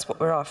 because that's what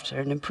we're after,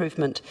 an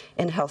improvement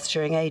in health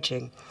during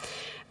aging.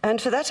 And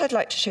for that, I'd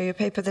like to show you a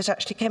paper that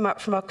actually came out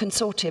from our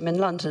consortium in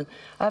London.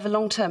 I have a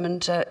long-term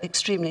and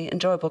extremely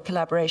enjoyable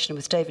collaboration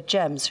with David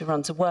Gems, who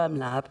runs a worm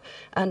lab,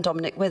 and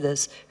Dominic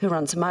Withers, who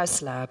runs a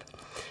mouse lab.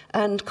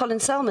 And Colin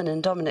Selman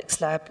in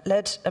Dominic's lab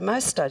led a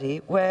mouse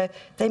study where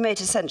they made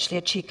essentially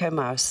a Chico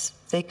mouse.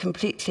 They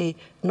completely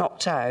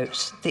knocked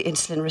out the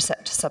insulin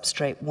receptor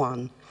substrate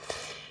 1.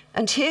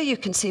 And here you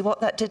can see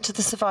what that did to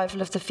the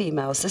survival of the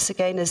females. This,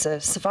 again, is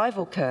a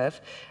survival curve,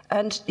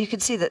 and you can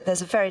see that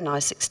there's a very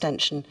nice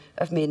extension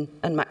of mean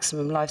and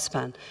maximum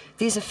lifespan.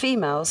 These are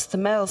females. The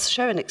males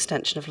show an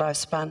extension of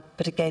lifespan,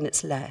 but again,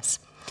 it's less.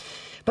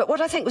 But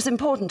what I think was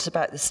important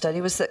about this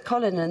study was that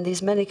Colin and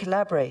these many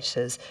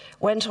collaborators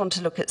went on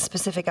to look at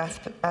specific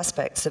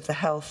aspects of the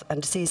health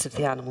and disease of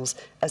the animals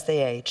as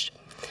they aged.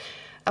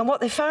 And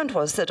what they found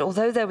was that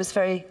although there was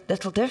very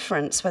little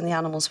difference when the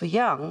animals were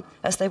young,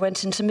 as they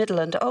went into middle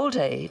and old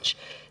age,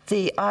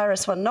 the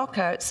IRS1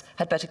 knockouts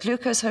had better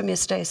glucose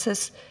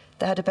homeostasis,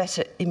 they had a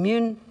better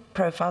immune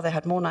profile, they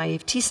had more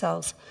naive T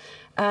cells,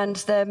 and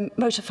their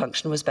motor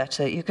function was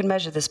better. You can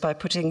measure this by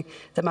putting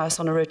the mouse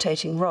on a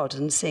rotating rod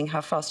and seeing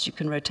how fast you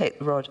can rotate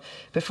the rod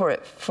before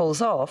it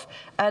falls off.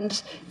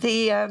 And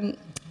the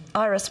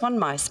IRS1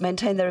 mice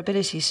maintain their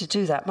ability to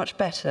do that much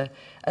better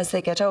as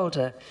they get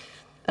older.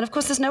 And of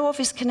course, there's no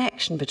obvious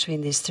connection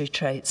between these three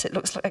traits. It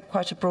looks like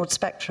quite a broad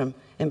spectrum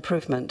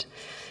improvement.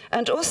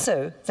 And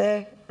also,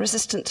 they're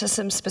resistant to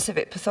some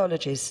specific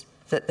pathologies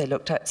that they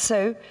looked at.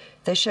 So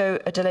they show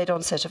a delayed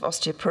onset of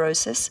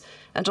osteoporosis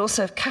and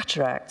also of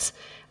cataracts,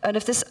 and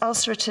of this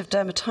ulcerative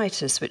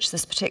dermatitis, which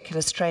this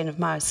particular strain of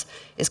mouse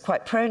is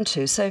quite prone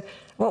to. So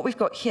what we've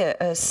got here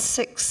are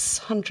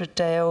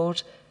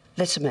 600-day-old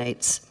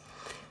littermates,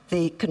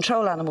 the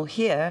control animal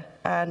here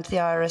and the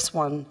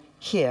IRS1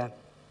 here.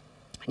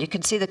 And you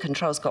can see the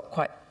control's got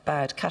quite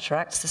bad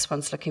cataracts. This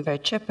one's looking very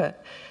chipper.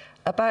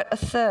 About a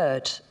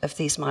third of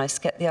these mice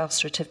get the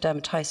ulcerative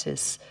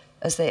dermatitis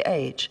as they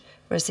age,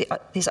 whereas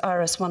these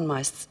IRS1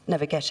 mice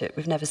never get it.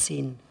 We've never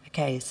seen a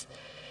case.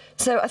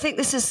 So I think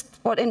this is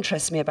what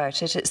interests me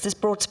about it. It's this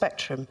broad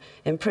spectrum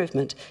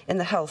improvement in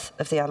the health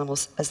of the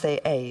animals as they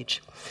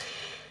age.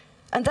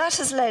 And that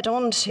has led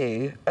on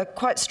to a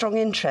quite strong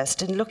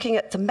interest in looking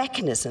at the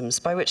mechanisms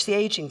by which the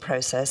aging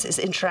process is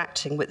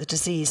interacting with the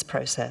disease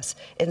process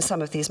in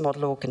some of these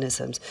model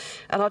organisms.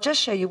 And I'll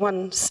just show you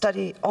one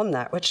study on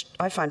that, which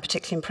I find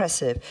particularly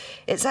impressive.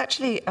 It's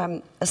actually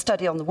a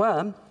study on the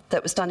worm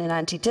that was done in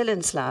Andy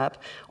Dillon's lab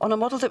on a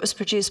model that was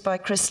produced by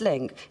Chris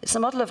Link. It's a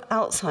model of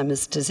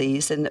Alzheimer's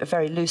disease in a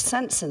very loose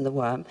sense in the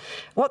worm.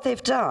 What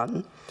they've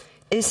done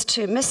is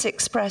to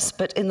misexpress,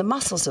 but in the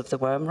muscles of the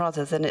worm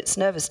rather than its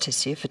nervous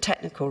tissue for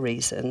technical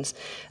reasons,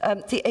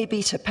 the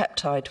A-beta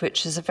peptide,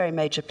 which is a very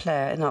major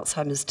player in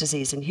Alzheimer's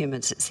disease in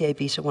humans. It's the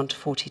A-beta 1 to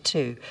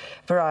 42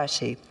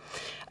 variety.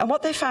 And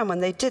what they found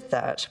when they did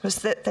that was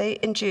that they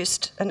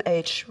induced an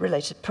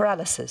age-related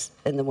paralysis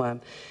in the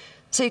worm.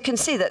 So you can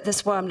see that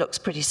this worm looks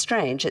pretty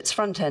strange. Its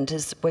front end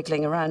is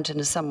wiggling around in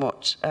a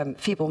somewhat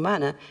feeble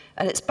manner,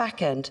 and its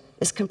back end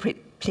is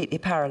completely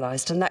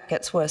paralyzed, and that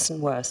gets worse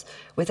and worse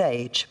with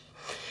age.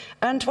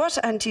 And what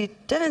Andy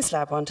Dillon's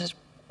lab wanted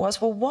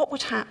was, well, what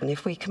would happen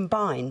if we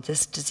combined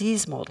this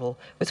disease model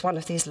with one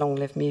of these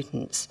long-lived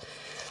mutants?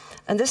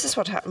 And this is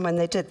what happened when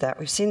they did that.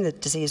 We've seen the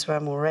disease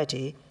worm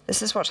already.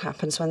 This is what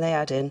happens when they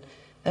add in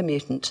a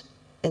mutant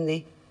in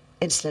the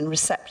insulin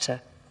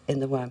receptor in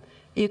the worm.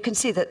 You can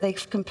see that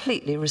they've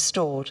completely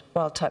restored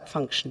wild-type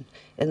function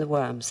in the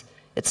worms.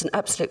 It's an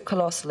absolute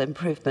colossal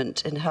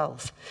improvement in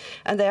health.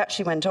 And they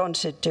actually went on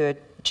to do a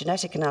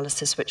genetic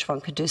analysis, which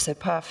one could do so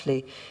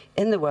powerfully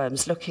in the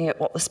worms, looking at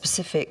what the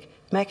specific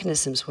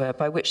mechanisms were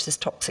by which this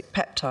toxic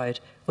peptide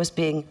was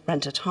being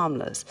rendered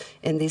harmless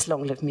in these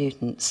long-lived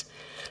mutants.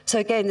 So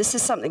again, this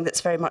is something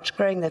that's very much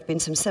growing. There have been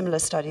some similar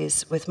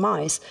studies with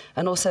mice,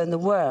 and also in the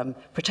worm,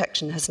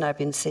 protection has now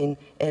been seen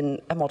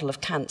in a model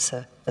of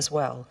cancer as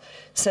well.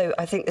 So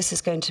I think this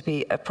is going to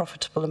be a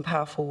profitable and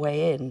powerful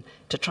way in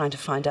to trying to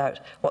find out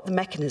what the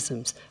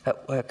mechanisms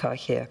at work are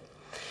here.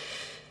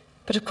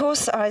 But of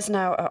course, eyes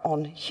now are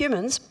on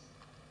humans.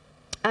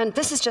 And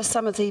this is just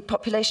some of the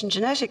population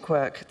genetic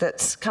work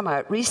that's come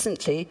out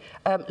recently,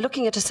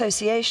 looking at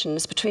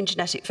associations between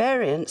genetic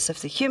variants of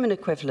the human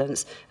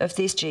equivalents of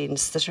these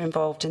genes that are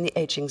involved in the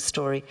aging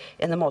story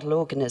in the model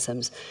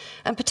organisms.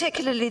 And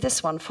particularly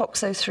this one,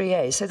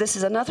 FOXO3A. So this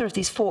is another of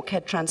these fork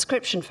head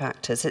transcription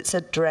factors. It's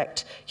a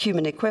direct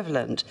human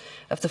equivalent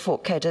of the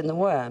fork head in the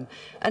worm.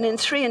 And in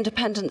 3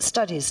 independent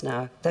studies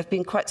now, there have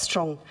been quite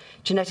strong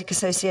genetic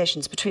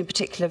associations between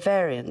particular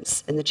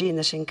variants in the gene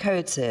that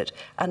encodes it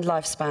and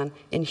lifespan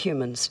in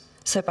humans.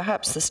 So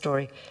perhaps the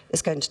story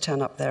is going to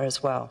turn up there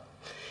as well.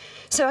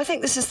 So I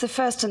think this is the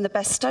first and the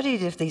best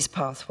studied of these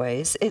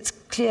pathways. It's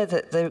clear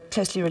that the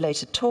closely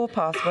related TOR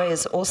pathway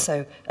is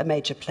also a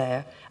major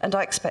player, and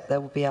I expect there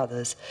will be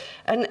others.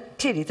 And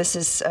clearly this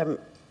is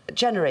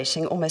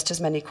generating almost as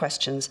many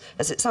questions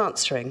as it's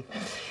answering.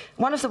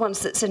 One of the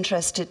ones that's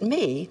interested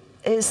me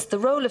is the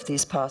role of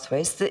these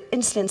pathways. The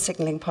insulin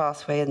signaling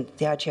pathway and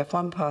the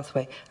IGF-1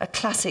 pathway are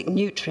classic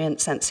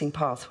nutrient-sensing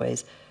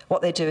pathways.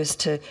 What they do is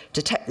to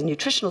detect the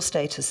nutritional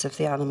status of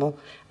the animal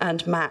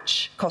and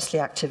match costly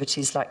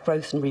activities like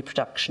growth and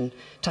reproduction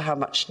to how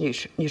much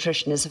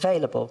nutrition is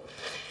available.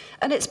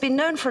 And it's been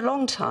known for a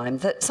long time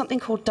that something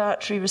called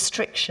dietary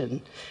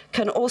restriction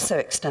can also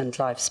extend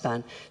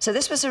lifespan. So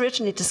this was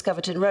originally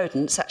discovered in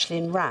rodents, actually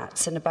in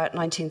rats, in about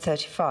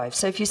 1935.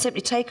 So if you simply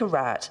take a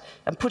rat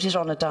and put it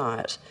on a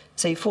diet,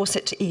 so you force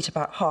it to eat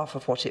about half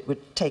of what it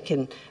would take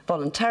in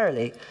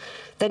voluntarily,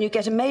 then you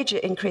get a major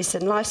increase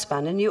in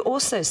lifespan, and you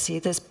also see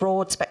this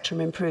broad spectrum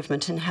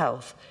improvement in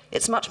health.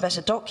 It's much better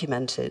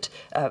documented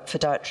for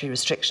dietary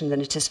restriction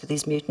than it is for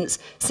these mutants,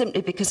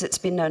 simply because it's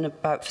been known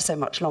about for so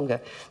much longer.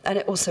 And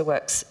it also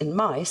works in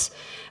mice.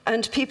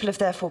 And people have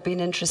therefore been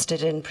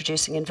interested in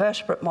producing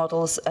invertebrate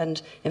models,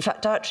 and in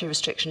fact, dietary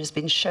restriction has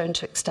been shown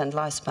to extend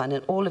lifespan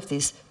in all of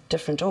these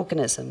different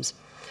organisms.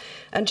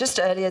 And just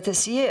earlier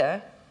this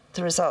year,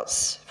 the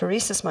results for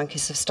rhesus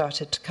monkeys have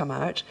started to come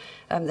out.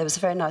 There was a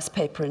very nice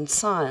paper in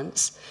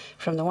Science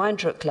from the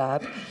Weindruck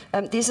lab.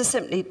 These are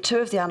simply two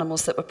of the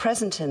animals that were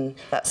present in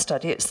that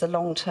study. It's the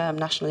long-term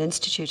National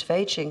Institute of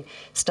Aging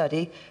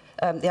study.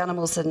 The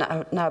animals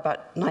are now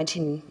about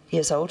 19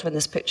 years old when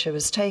this picture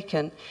was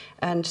taken.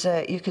 And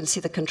you can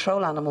see the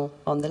control animal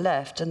on the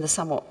left and the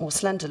somewhat more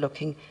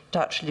slender-looking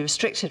dietary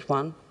restricted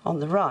one on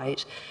the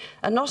right.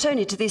 And not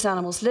only do these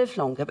animals live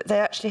longer, but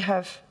they actually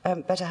have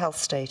better health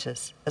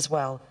status as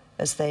well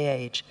as they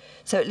age.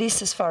 So at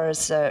least as far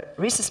as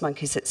rhesus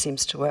monkeys, it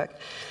seems to work.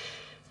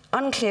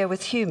 Unclear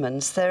with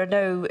humans. There are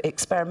no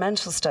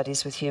experimental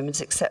studies with humans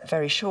except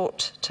very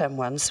short-term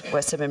ones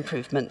where some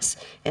improvements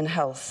in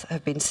health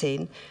have been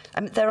seen.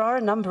 There are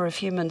a number of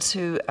humans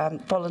who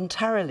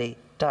voluntarily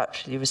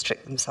dietary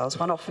restrict themselves.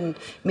 One often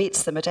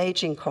meets them at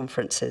aging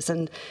conferences,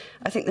 and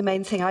I think the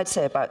main thing I'd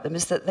say about them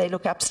is that they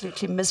look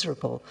absolutely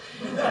miserable.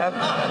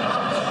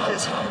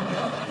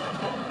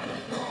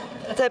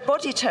 Their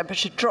body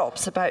temperature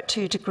drops about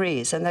 2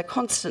 degrees, and they're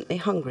constantly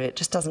hungry. It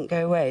just doesn't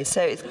go away.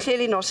 So it's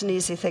clearly not an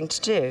easy thing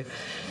to do.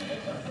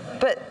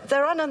 But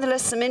there are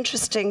nonetheless some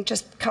interesting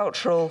just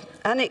cultural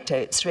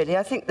anecdotes, really.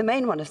 I think the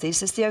main one of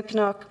these is the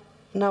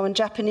Okinawan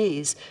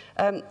Japanese.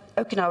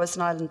 Okinawa is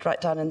an island right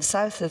down in the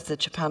south of the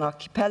Japan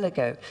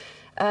archipelago.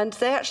 And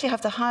they actually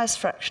have the highest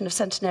fraction of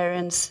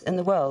centenarians in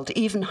the world,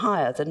 even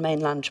higher than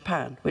mainland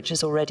Japan, which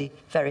is already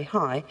very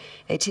high,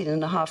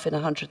 18.5 in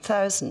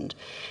 100,000.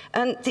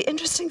 And the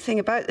interesting thing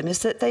about them is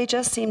that they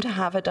just seem to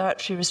have a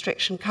dietary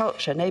restriction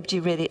culture. Nobody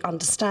really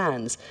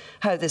understands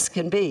how this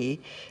can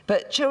be.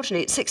 But children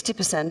eat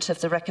 60%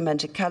 of the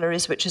recommended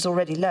calories, which is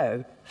already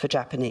low for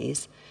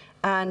Japanese.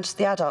 And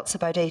the adults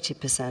about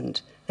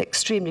 80%,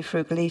 extremely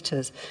frugal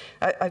eaters.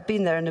 I've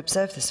been there and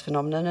observed this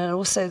phenomenon, and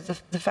also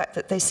the fact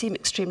that they seem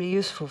extremely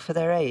youthful for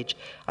their age.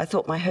 I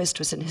thought my host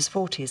was in his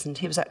 40s, and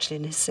he was actually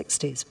in his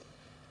 60s.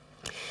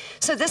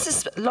 So this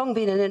has long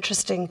been an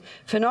interesting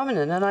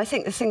phenomenon, and I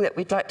think the thing that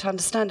we'd like to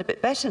understand a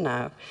bit better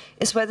now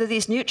is whether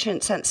these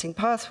nutrient-sensing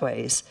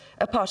pathways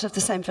are part of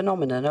the same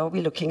phenomenon, or are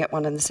we looking at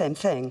one and the same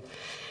thing?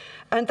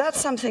 And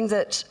that's something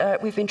that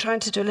we've been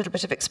trying to do a little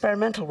bit of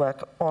experimental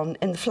work on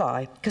in the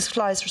fly, because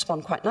flies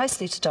respond quite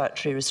nicely to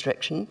dietary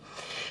restriction.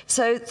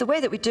 So the way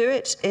that we do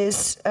it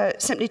is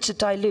simply to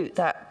dilute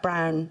that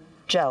brown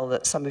gel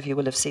that some of you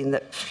will have seen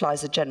that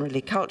flies are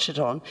generally cultured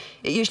on.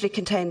 It usually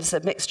contains a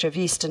mixture of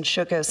yeast and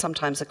sugar,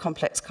 sometimes a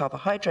complex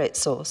carbohydrate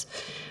source.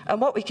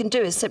 And what we can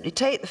do is simply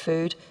take the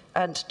food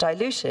and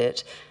dilute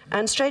it.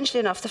 And strangely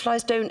enough, the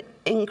flies don't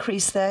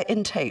increase their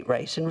intake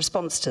rate in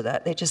response to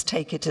that. They just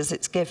take it as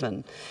it's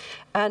given.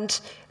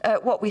 And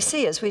what we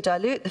see as we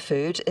dilute the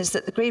food is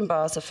that the green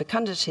bars are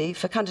fecundity.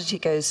 Fecundity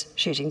goes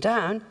shooting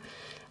down.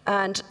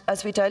 And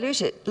as we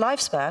dilute it,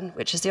 lifespan,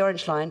 which is the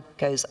orange line,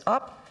 goes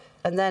up.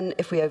 And then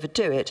if we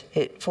overdo it,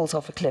 it falls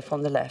off a cliff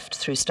on the left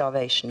through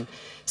starvation.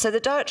 So the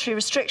dietary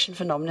restriction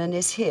phenomenon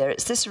is here.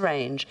 It's this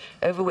range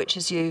over which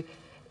as you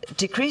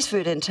decrease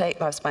food intake,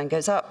 lifespan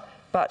goes up,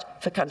 but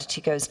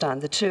fecundity goes down.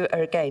 The two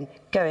are, again,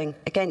 going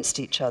against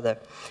each other.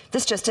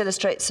 This just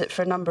illustrates it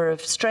for a number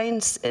of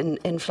strains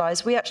in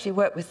flies. We actually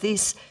work with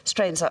these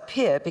strains up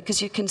here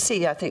because you can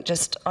see, I think,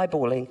 just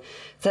eyeballing,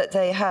 that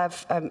they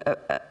have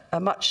a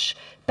much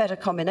better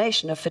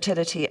combination of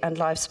fertility and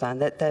lifespan,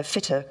 that they're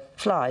fitter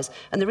flies.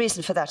 And the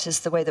reason for that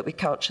is the way that we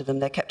culture them.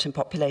 They're kept in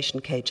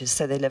population cages,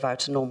 so they live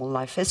out a normal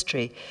life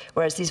history,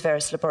 whereas these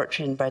various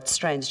laboratory inbred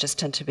strains just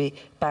tend to be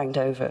banged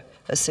over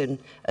as soon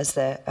as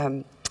they're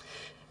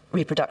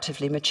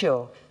reproductively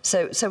mature.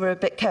 So we're a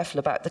bit careful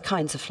about the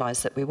kinds of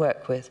flies that we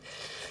work with.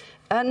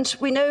 And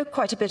we know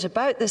quite a bit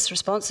about this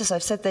response. As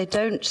I've said, they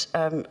don't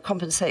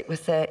compensate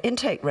with their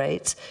intake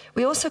rates.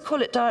 We also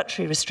call it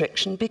dietary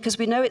restriction because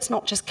we know it's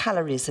not just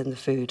calories in the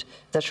food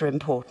that are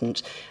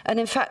important. And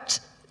in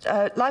fact,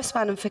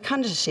 lifespan and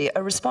fecundity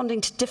are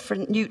responding to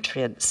different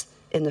nutrients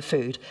in the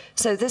food.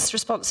 So this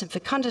response in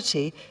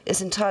fecundity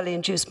is entirely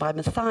induced by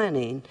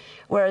methionine,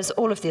 whereas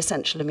all of the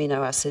essential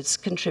amino acids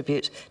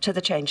contribute to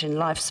the change in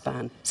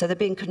lifespan. So they're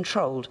being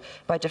controlled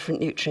by different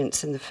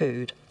nutrients in the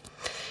food.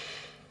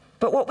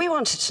 But what we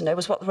wanted to know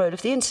was what the role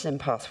of the insulin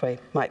pathway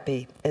might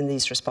be in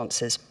these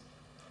responses.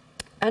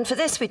 And for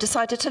this, we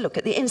decided to look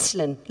at the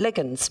insulin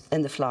ligands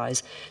in the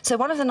flies. So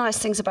one of the nice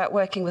things about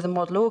working with a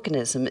model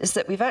organism is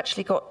that we've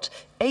actually got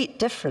 8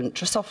 different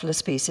Drosophila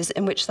species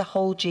in which the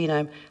whole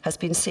genome has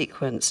been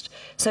sequenced.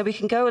 So we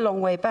can go a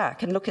long way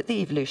back and look at the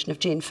evolution of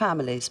gene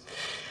families.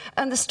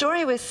 And the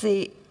story with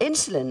the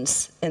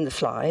insulins in the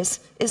flies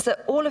is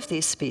that all of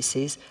these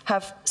species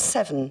have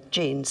 7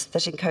 genes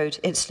that encode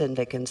insulin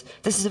ligands.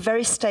 This is a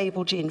very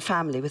stable gene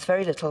family with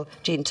very little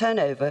gene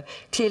turnover.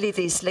 Clearly,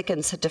 these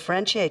ligands had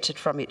differentiated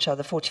from each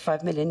other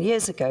 45 million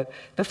years ago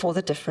before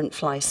the different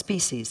fly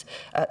species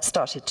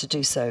started to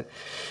do so.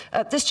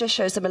 This just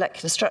shows the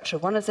molecular structure.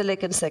 One of the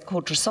ligands, they're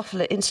called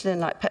Drosophila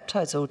insulin-like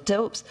peptides, or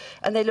DILPs,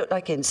 and they look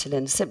like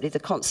insulin. Simply the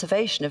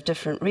conservation of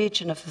different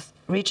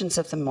regions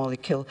of the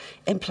molecule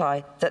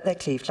imply that they're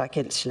cleaved like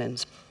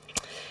insulins.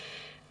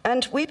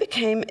 And we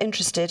became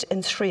interested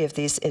in 3 of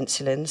these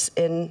insulins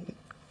in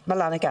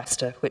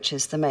Melanogaster, which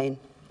is the main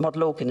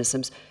model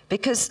organisms,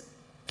 because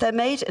they're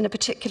made in a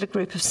particular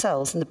group of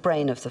cells in the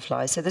brain of the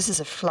fly. So this is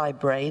a fly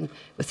brain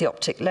with the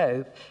optic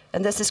lobe.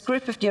 And there's this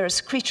group of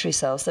neurosecretory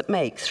cells that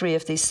make 3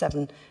 of these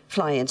 7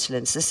 fly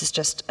insulins. This is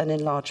just an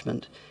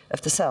enlargement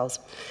of the cells.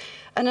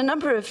 And a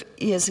number of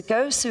years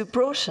ago, Sue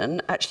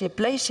Broughton actually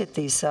ablated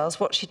these cells.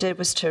 What she did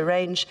was to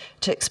arrange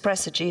to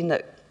express a gene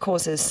that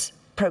causes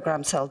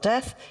programmed cell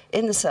death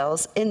in the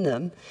cells, in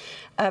them.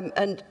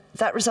 And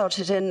that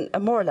resulted in a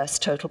more or less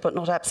total, but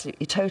not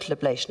absolutely total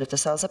ablation of the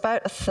cells.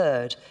 About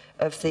 1/3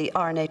 of the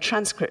RNA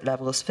transcript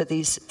levels for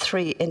these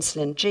 3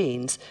 insulin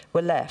genes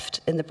were left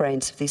in the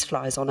brains of these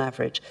flies on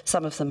average.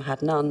 Some of them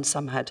had none,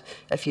 some had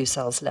a few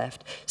cells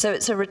left. So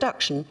it's a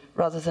reduction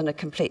rather than a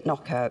complete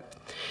knockout.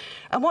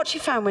 And what she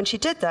found when she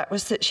did that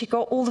was that she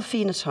got all the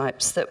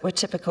phenotypes that were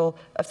typical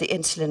of the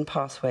insulin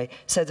pathway.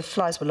 So the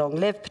flies were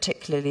long-lived,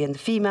 particularly in the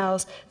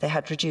females. They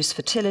had reduced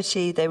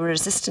fertility. They were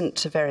resistant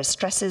to various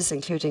stresses,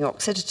 including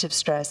oxidative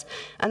stress.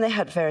 And they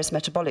had various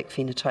metabolic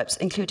phenotypes,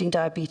 including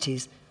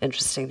diabetes,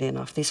 interestingly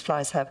enough. These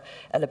flies have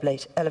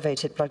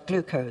elevated blood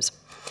glucose.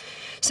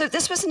 So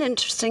this was an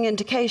interesting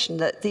indication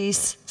that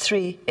these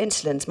 3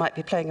 insulins might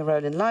be playing a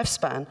role in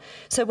lifespan.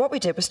 So what we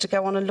did was to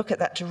go on and look at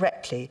that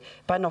directly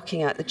by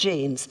knocking out the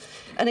genes.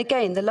 And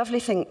again, the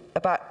lovely thing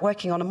about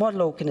working on a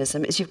model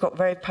organism is you've got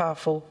very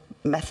powerful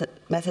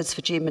methods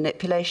for gene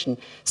manipulation.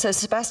 So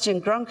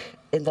Sebastian Grunk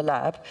in the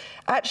lab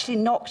actually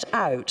knocked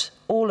out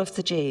all of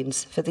the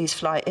genes for these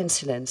fly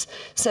insulins.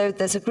 So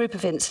there's a group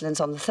of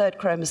insulins on the 3rd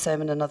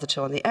chromosome and another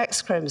 2 on the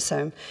X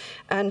chromosome.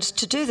 And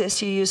to do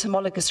this, you use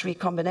homologous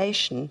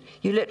recombination.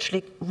 You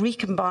literally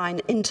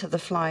recombine into the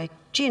fly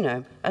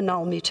genome a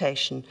null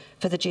mutation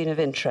for the gene of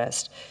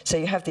interest. So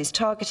you have these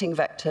targeting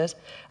vectors,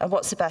 and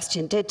what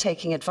Sebastian did,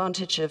 taking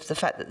advantage of the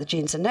fact that the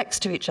genes are next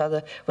to each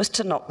other, was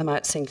to knock them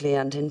out singly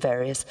and in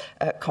various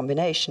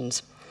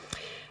combinations.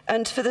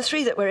 And for the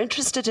 3 that we're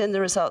interested in, the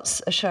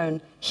results are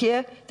shown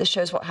here. This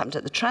shows what happened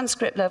at the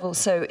transcript level.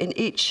 So in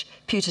each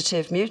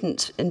putative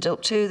mutant in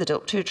DILP2, the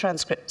DILP2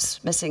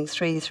 transcript's missing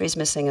 3's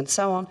missing, and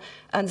so on.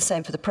 And the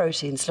same for the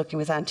proteins, looking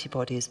with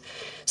antibodies.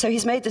 So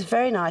he's made this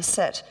very nice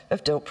set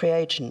of DILP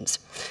reagents.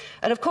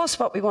 And of course,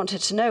 what we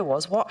wanted to know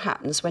was what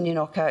happens when you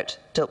knock out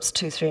DILPs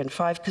 2, 3, and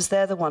 5, because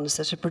they're the ones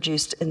that are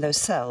produced in those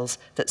cells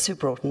that Sue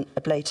Broughton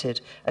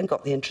ablated and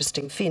got the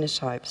interesting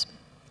phenotypes.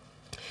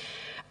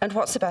 And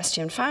what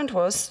Sebastian found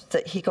was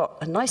that he got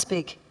a nice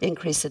big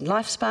increase in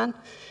lifespan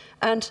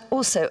and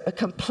also a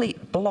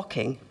complete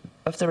blocking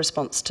of the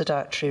response to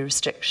dietary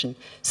restriction.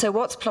 So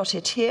what's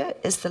plotted here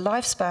is the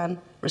lifespan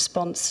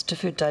response to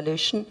food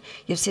dilution.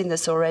 You've seen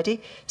this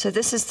already. So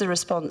this is the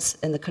response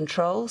in the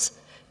controls.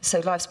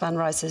 So lifespan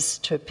rises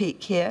to a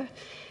peak here.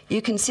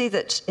 You can see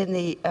that in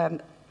the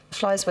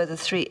flies where the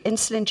 3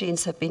 insulin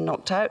genes have been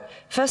knocked out,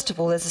 first of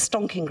all, there's a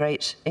stonking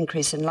rate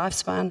increase in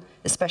lifespan,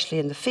 especially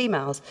in the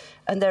females,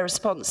 and their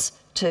response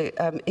to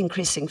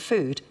increasing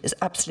food is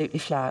absolutely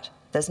flat.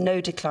 There's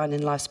no decline in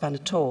lifespan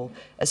at all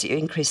as you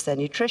increase their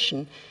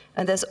nutrition,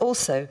 and there's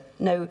also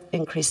no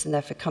increase in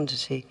their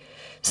fecundity.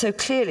 So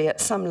clearly,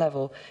 at some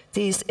level,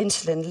 these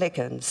insulin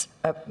ligands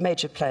are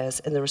major players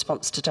in the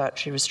response to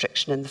dietary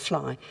restriction in the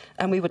fly,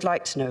 and we would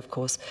like to know, of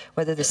course,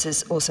 whether this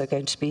is also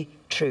going to be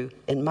true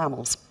in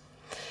mammals.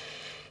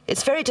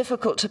 It's very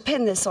difficult to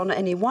pin this on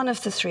any one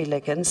of the 3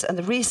 ligands, and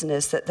the reason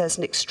is that there's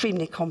an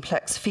extremely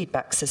complex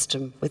feedback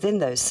system within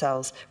those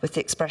cells with the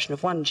expression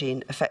of one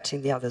gene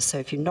affecting the others. So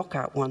if you knock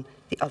out one,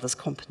 the others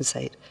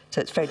compensate. So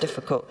it's very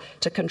difficult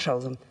to control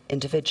them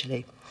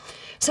individually.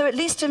 So at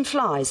least in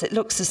flies, it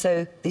looks as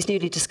though these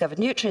newly discovered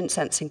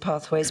nutrient-sensing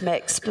pathways may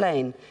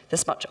explain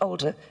this much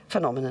older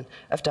phenomenon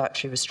of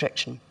dietary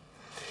restriction.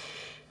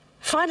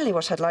 Finally,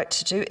 what I'd like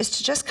to do is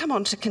to just come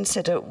on to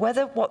consider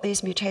whether what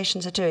these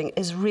mutations are doing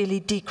is really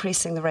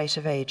decreasing the rate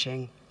of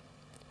aging,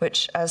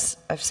 which, as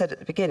I've said at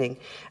the beginning,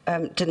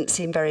 didn't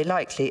seem very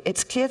likely.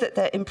 It's clear that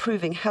they're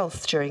improving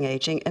health during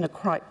aging in a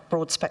quite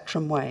broad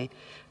spectrum way,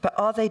 but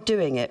are they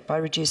doing it by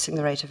reducing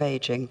the rate of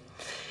aging?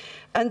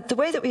 And the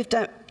way that we've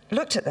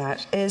looked at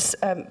that is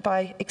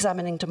by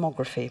examining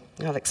demography.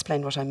 I'll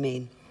explain what I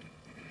mean.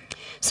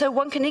 So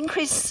one can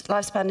increase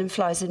lifespan in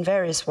flies in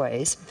various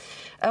ways.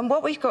 And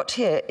what we've got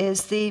here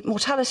is the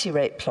mortality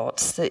rate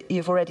plots that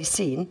you've already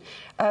seen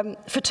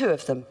for 2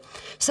 of them.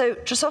 So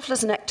Drosophila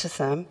is an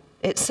ectotherm.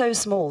 It's so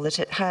small that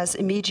it has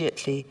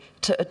immediately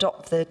to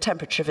adopt the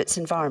temperature of its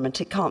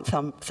environment. It can't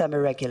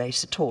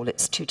thermoregulate at all.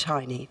 It's too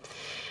tiny.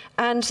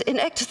 And in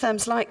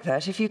ectotherms like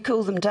that, if you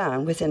cool them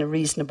down within a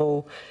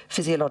reasonable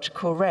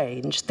physiological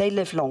range, they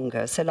live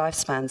longer, so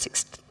lifespan's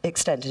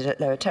extended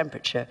at lower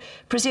temperature,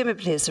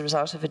 presumably as a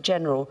result of a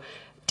general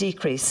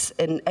decrease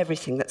in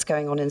everything that's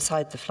going on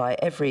inside the fly.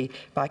 Every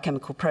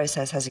biochemical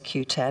process has a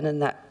Q10,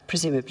 and that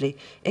presumably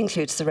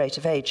includes the rate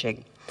of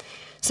aging.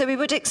 So we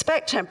would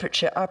expect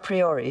temperature a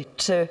priori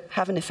to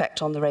have an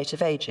effect on the rate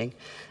of aging.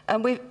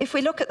 And if we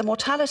look at the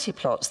mortality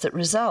plots that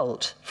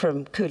result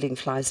from cooling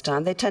flies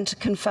down, they tend to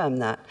confirm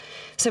that.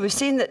 So we've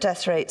seen that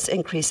death rates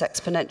increase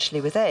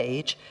exponentially with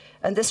age,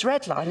 and this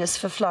red line is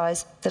for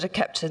flies that are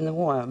kept in the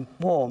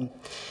warm.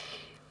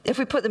 If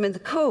we put them in the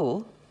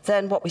cool,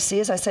 then what we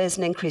see, as I say, is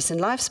an increase in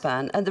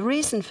lifespan. And the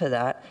reason for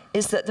that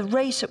is that the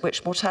rate at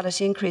which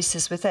mortality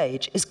increases with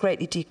age is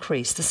greatly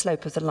decreased. The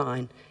slope of the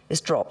line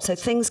is dropped. So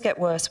things get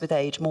worse with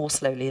age more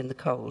slowly in the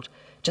cold,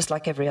 just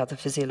like every other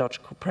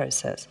physiological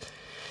process.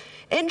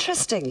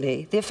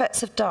 Interestingly, the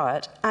effects of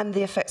diet and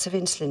the effects of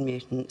insulin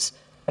mutants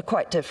are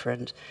quite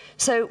different.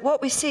 So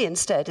what we see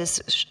instead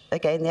is,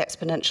 again, the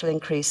exponential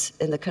increase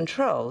in the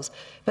controls,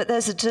 but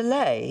there's a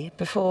delay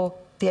before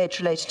the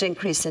age-related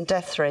increase in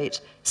death rate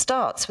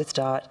starts with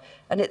diet,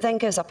 and it then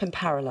goes up in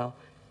parallel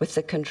with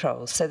the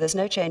controls. So there's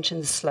no change in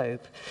the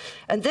slope.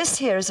 And this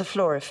here is a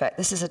floor effect.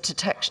 This is a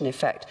detection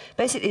effect.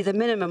 Basically, the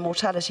minimum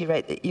mortality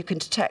rate that you can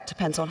detect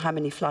depends on how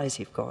many flies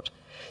you've got.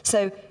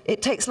 So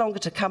it takes longer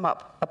to come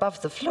up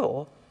above the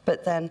floor,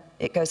 but then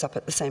it goes up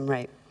at the same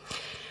rate.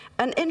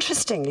 And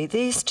interestingly,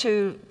 these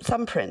two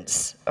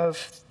thumbprints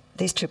of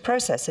these two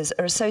processes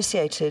are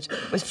associated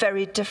with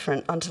very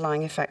different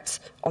underlying effects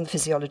on the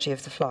physiology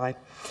of the fly.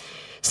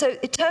 So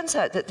it turns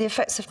out that the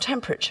effects of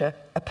temperature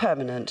are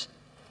permanent.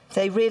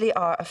 They really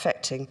are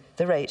affecting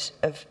the rate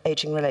of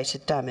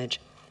aging-related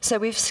damage. So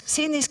we've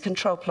seen these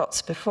control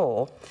plots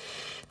before.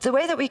 The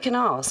way that we can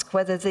ask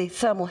whether the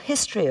thermal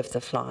history of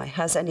the fly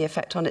has any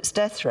effect on its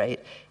death rate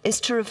is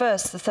to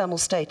reverse the thermal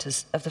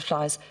status of the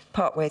flies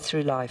partway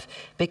through life.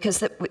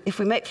 Because if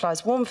we make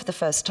flies warm for the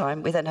first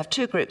time, we then have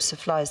two groups of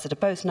flies that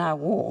are both now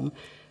warm,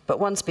 but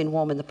one's been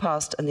warm in the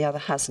past and the other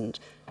hasn't.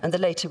 And the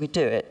later we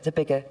do it, the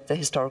bigger the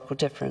historical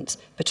difference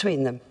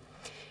between them.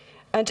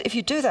 And if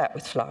you do that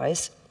with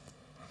flies,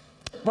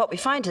 what we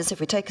find is if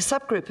we take a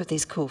subgroup of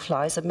these cool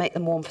flies and make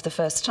them warm for the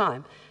first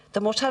time, the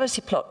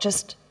mortality plot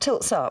just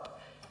tilts up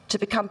to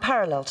become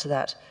parallel to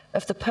that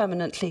of the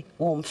permanently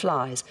warm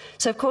flies.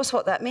 So, of course,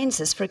 what that means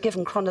is for a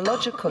given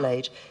chronological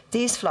age,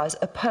 these flies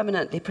are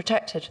permanently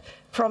protected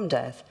from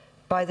death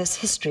by this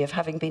history of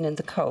having been in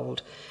the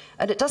cold.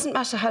 And it doesn't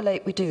matter how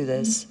late we do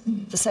this,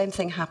 the same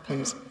thing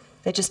happens.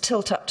 They just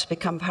tilt up to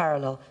become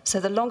parallel. So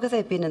the longer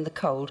they've been in the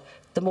cold,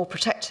 the more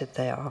protected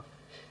they are.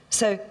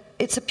 So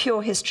it's a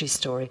pure history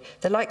story.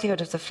 The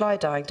likelihood of the fly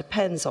dying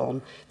depends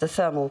on the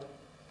thermal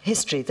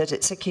history that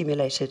it's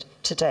accumulated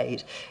to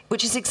date,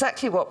 which is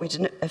exactly what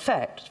we'd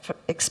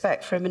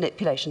expect for a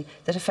manipulation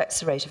that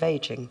affects the rate of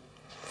aging.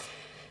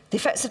 The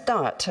effects of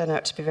diet turn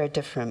out to be very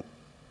different.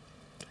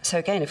 So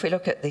again, if we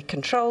look at the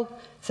control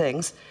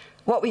things,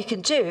 what we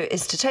can do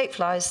is to take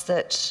flies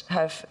that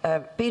have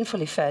been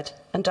fully fed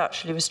and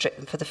dietary restrict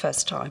them for the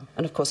first time.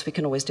 And of course, we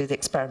can always do the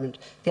experiment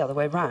the other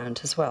way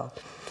around as well.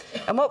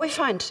 And what we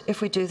find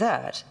if we do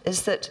that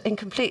is that in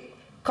complete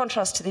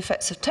contrast to the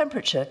effects of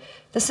temperature,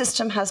 the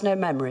system has no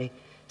memory.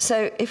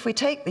 So if we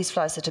take these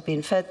flies that have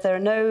been fed, there are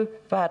no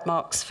bad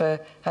marks for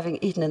having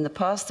eaten in the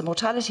past. The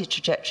mortality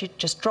trajectory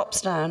just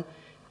drops down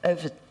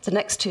over the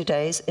next 2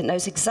 days. It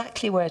knows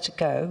exactly where to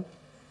go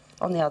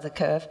on the other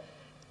curve,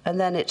 and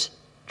then it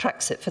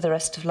tracks it for the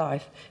rest of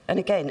life. And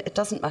again, it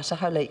doesn't matter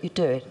how late you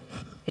do it.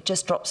 It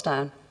just drops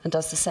down and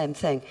does the same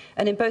thing.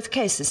 And in both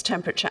cases,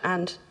 temperature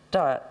and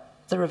diet,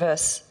 the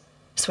reverse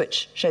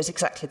switch shows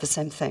exactly the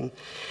same thing.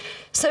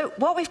 So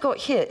what we've got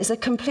here is a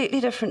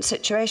completely different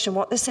situation.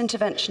 What this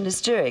intervention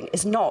is doing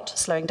is not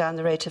slowing down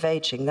the rate of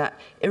aging. That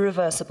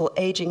irreversible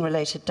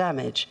aging-related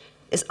damage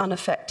is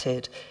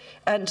unaffected.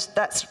 And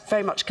that's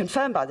very much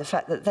confirmed by the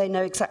fact that they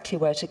know exactly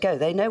where to go.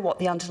 They know what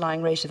the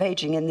underlying rate of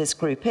aging in this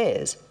group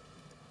is.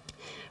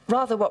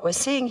 Rather, what we're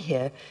seeing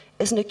here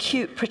is an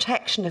acute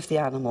protection of the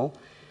animal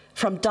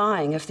from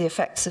dying of the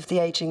effects of the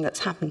aging that's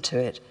happened to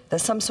it.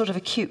 There's some sort of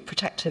acute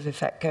protective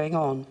effect going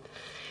on.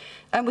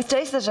 And with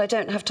data that I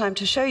don't have time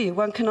to show you,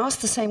 one can ask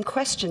the same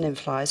question in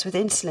flies with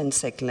insulin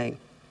signaling,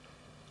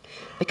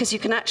 because you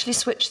can actually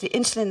switch the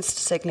insulin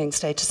signaling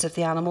status of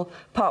the animal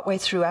partway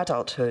through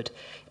adulthood.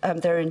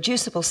 There are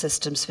inducible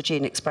systems for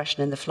gene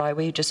expression in the fly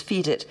where you just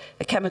feed it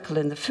a chemical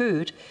in the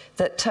food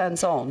that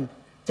turns on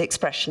the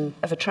expression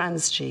of a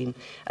transgene.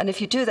 And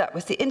if you do that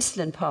with the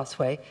insulin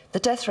pathway,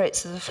 the death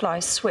rates of the fly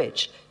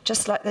switch,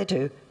 just like they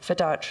do for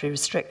dietary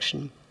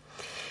restriction.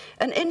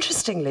 And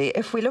interestingly,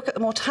 if we look at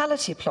the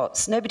mortality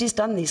plots, nobody's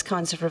done these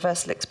kinds of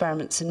reversal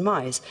experiments in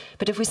mice,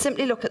 but if we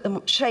simply look at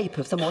the shape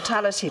of the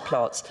mortality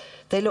plots,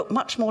 they look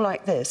much more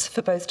like this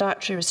for both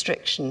dietary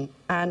restriction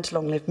and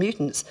long-lived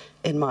mutants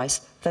in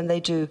mice than they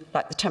do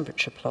like the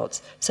temperature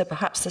plots. So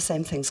perhaps the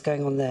same thing's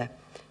going on there.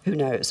 Who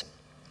knows?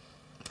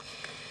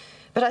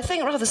 But I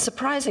think rather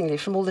surprisingly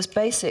from all this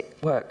basic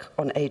work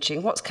on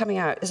aging, what's coming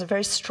out is a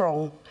very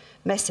strong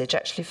message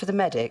actually for the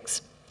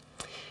medics,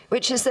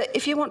 which is that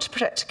if you want to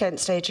protect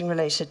against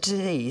aging-related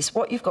disease,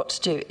 what you've got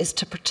to do is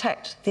to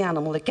protect the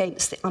animal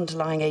against the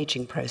underlying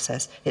aging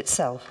process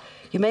itself.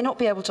 You may not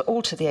be able to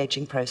alter the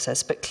aging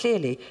process, but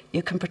clearly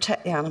you can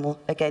protect the animal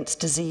against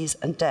disease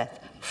and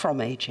death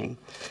from aging.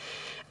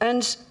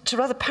 And to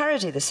rather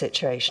parody the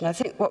situation, I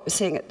think what we're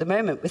seeing at the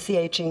moment with the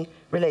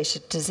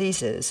aging-related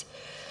diseases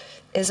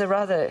is a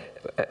rather,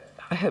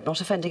 I hope not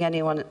offending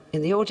anyone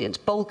in the audience,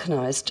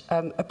 balkanized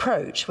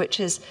approach, which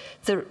is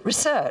the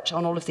research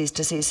on all of these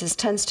diseases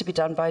tends to be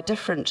done by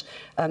different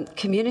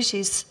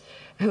communities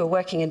who are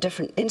working in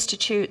different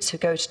institutes, who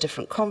go to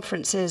different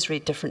conferences,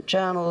 read different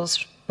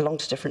journals, belong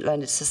to different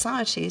learned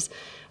societies,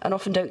 and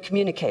often don't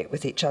communicate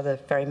with each other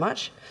very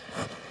much.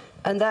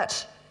 And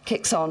that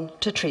kicks on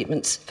to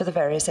treatments for the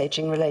various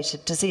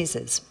aging-related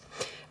diseases.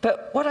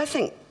 But what I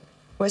think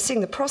we're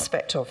seeing the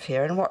prospect of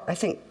here, and what I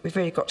think we've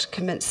really got to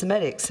convince the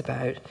medics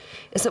about,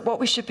 is that what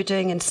we should be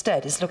doing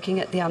instead is looking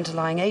at the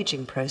underlying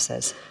aging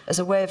process as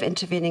a way of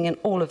intervening in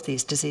all of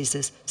these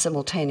diseases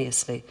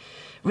simultaneously.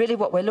 Really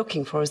what we're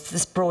looking for is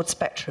this broad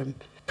spectrum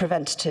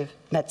preventative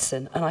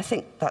medicine, and I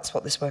think that's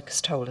what this work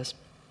has told us.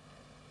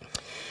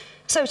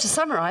 So to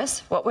summarize,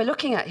 what we're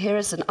looking at here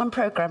is an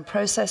unprogrammed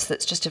process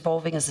that's just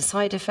evolving as a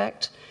side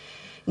effect.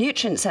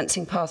 Nutrient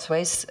sensing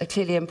pathways are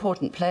clearly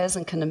important players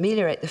and can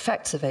ameliorate the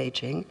effects of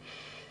aging.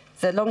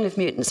 The long-lived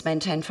mutants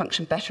maintain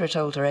function better at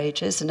older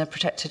ages and are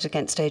protected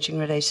against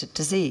aging-related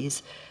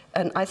disease.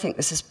 And I think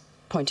this is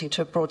pointing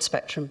to a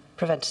broad-spectrum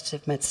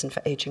preventative medicine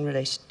for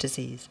aging-related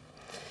disease.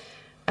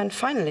 And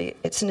finally,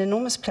 it's an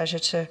enormous pleasure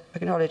to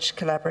acknowledge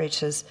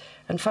collaborators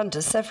and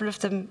funders, several of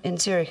them in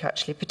Zurich,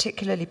 actually,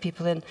 particularly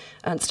people in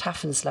Ernst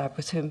Haffen's lab,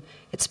 with whom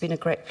it's been a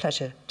great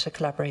pleasure to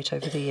collaborate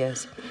over the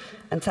years.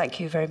 And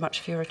thank you very much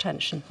for your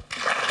attention.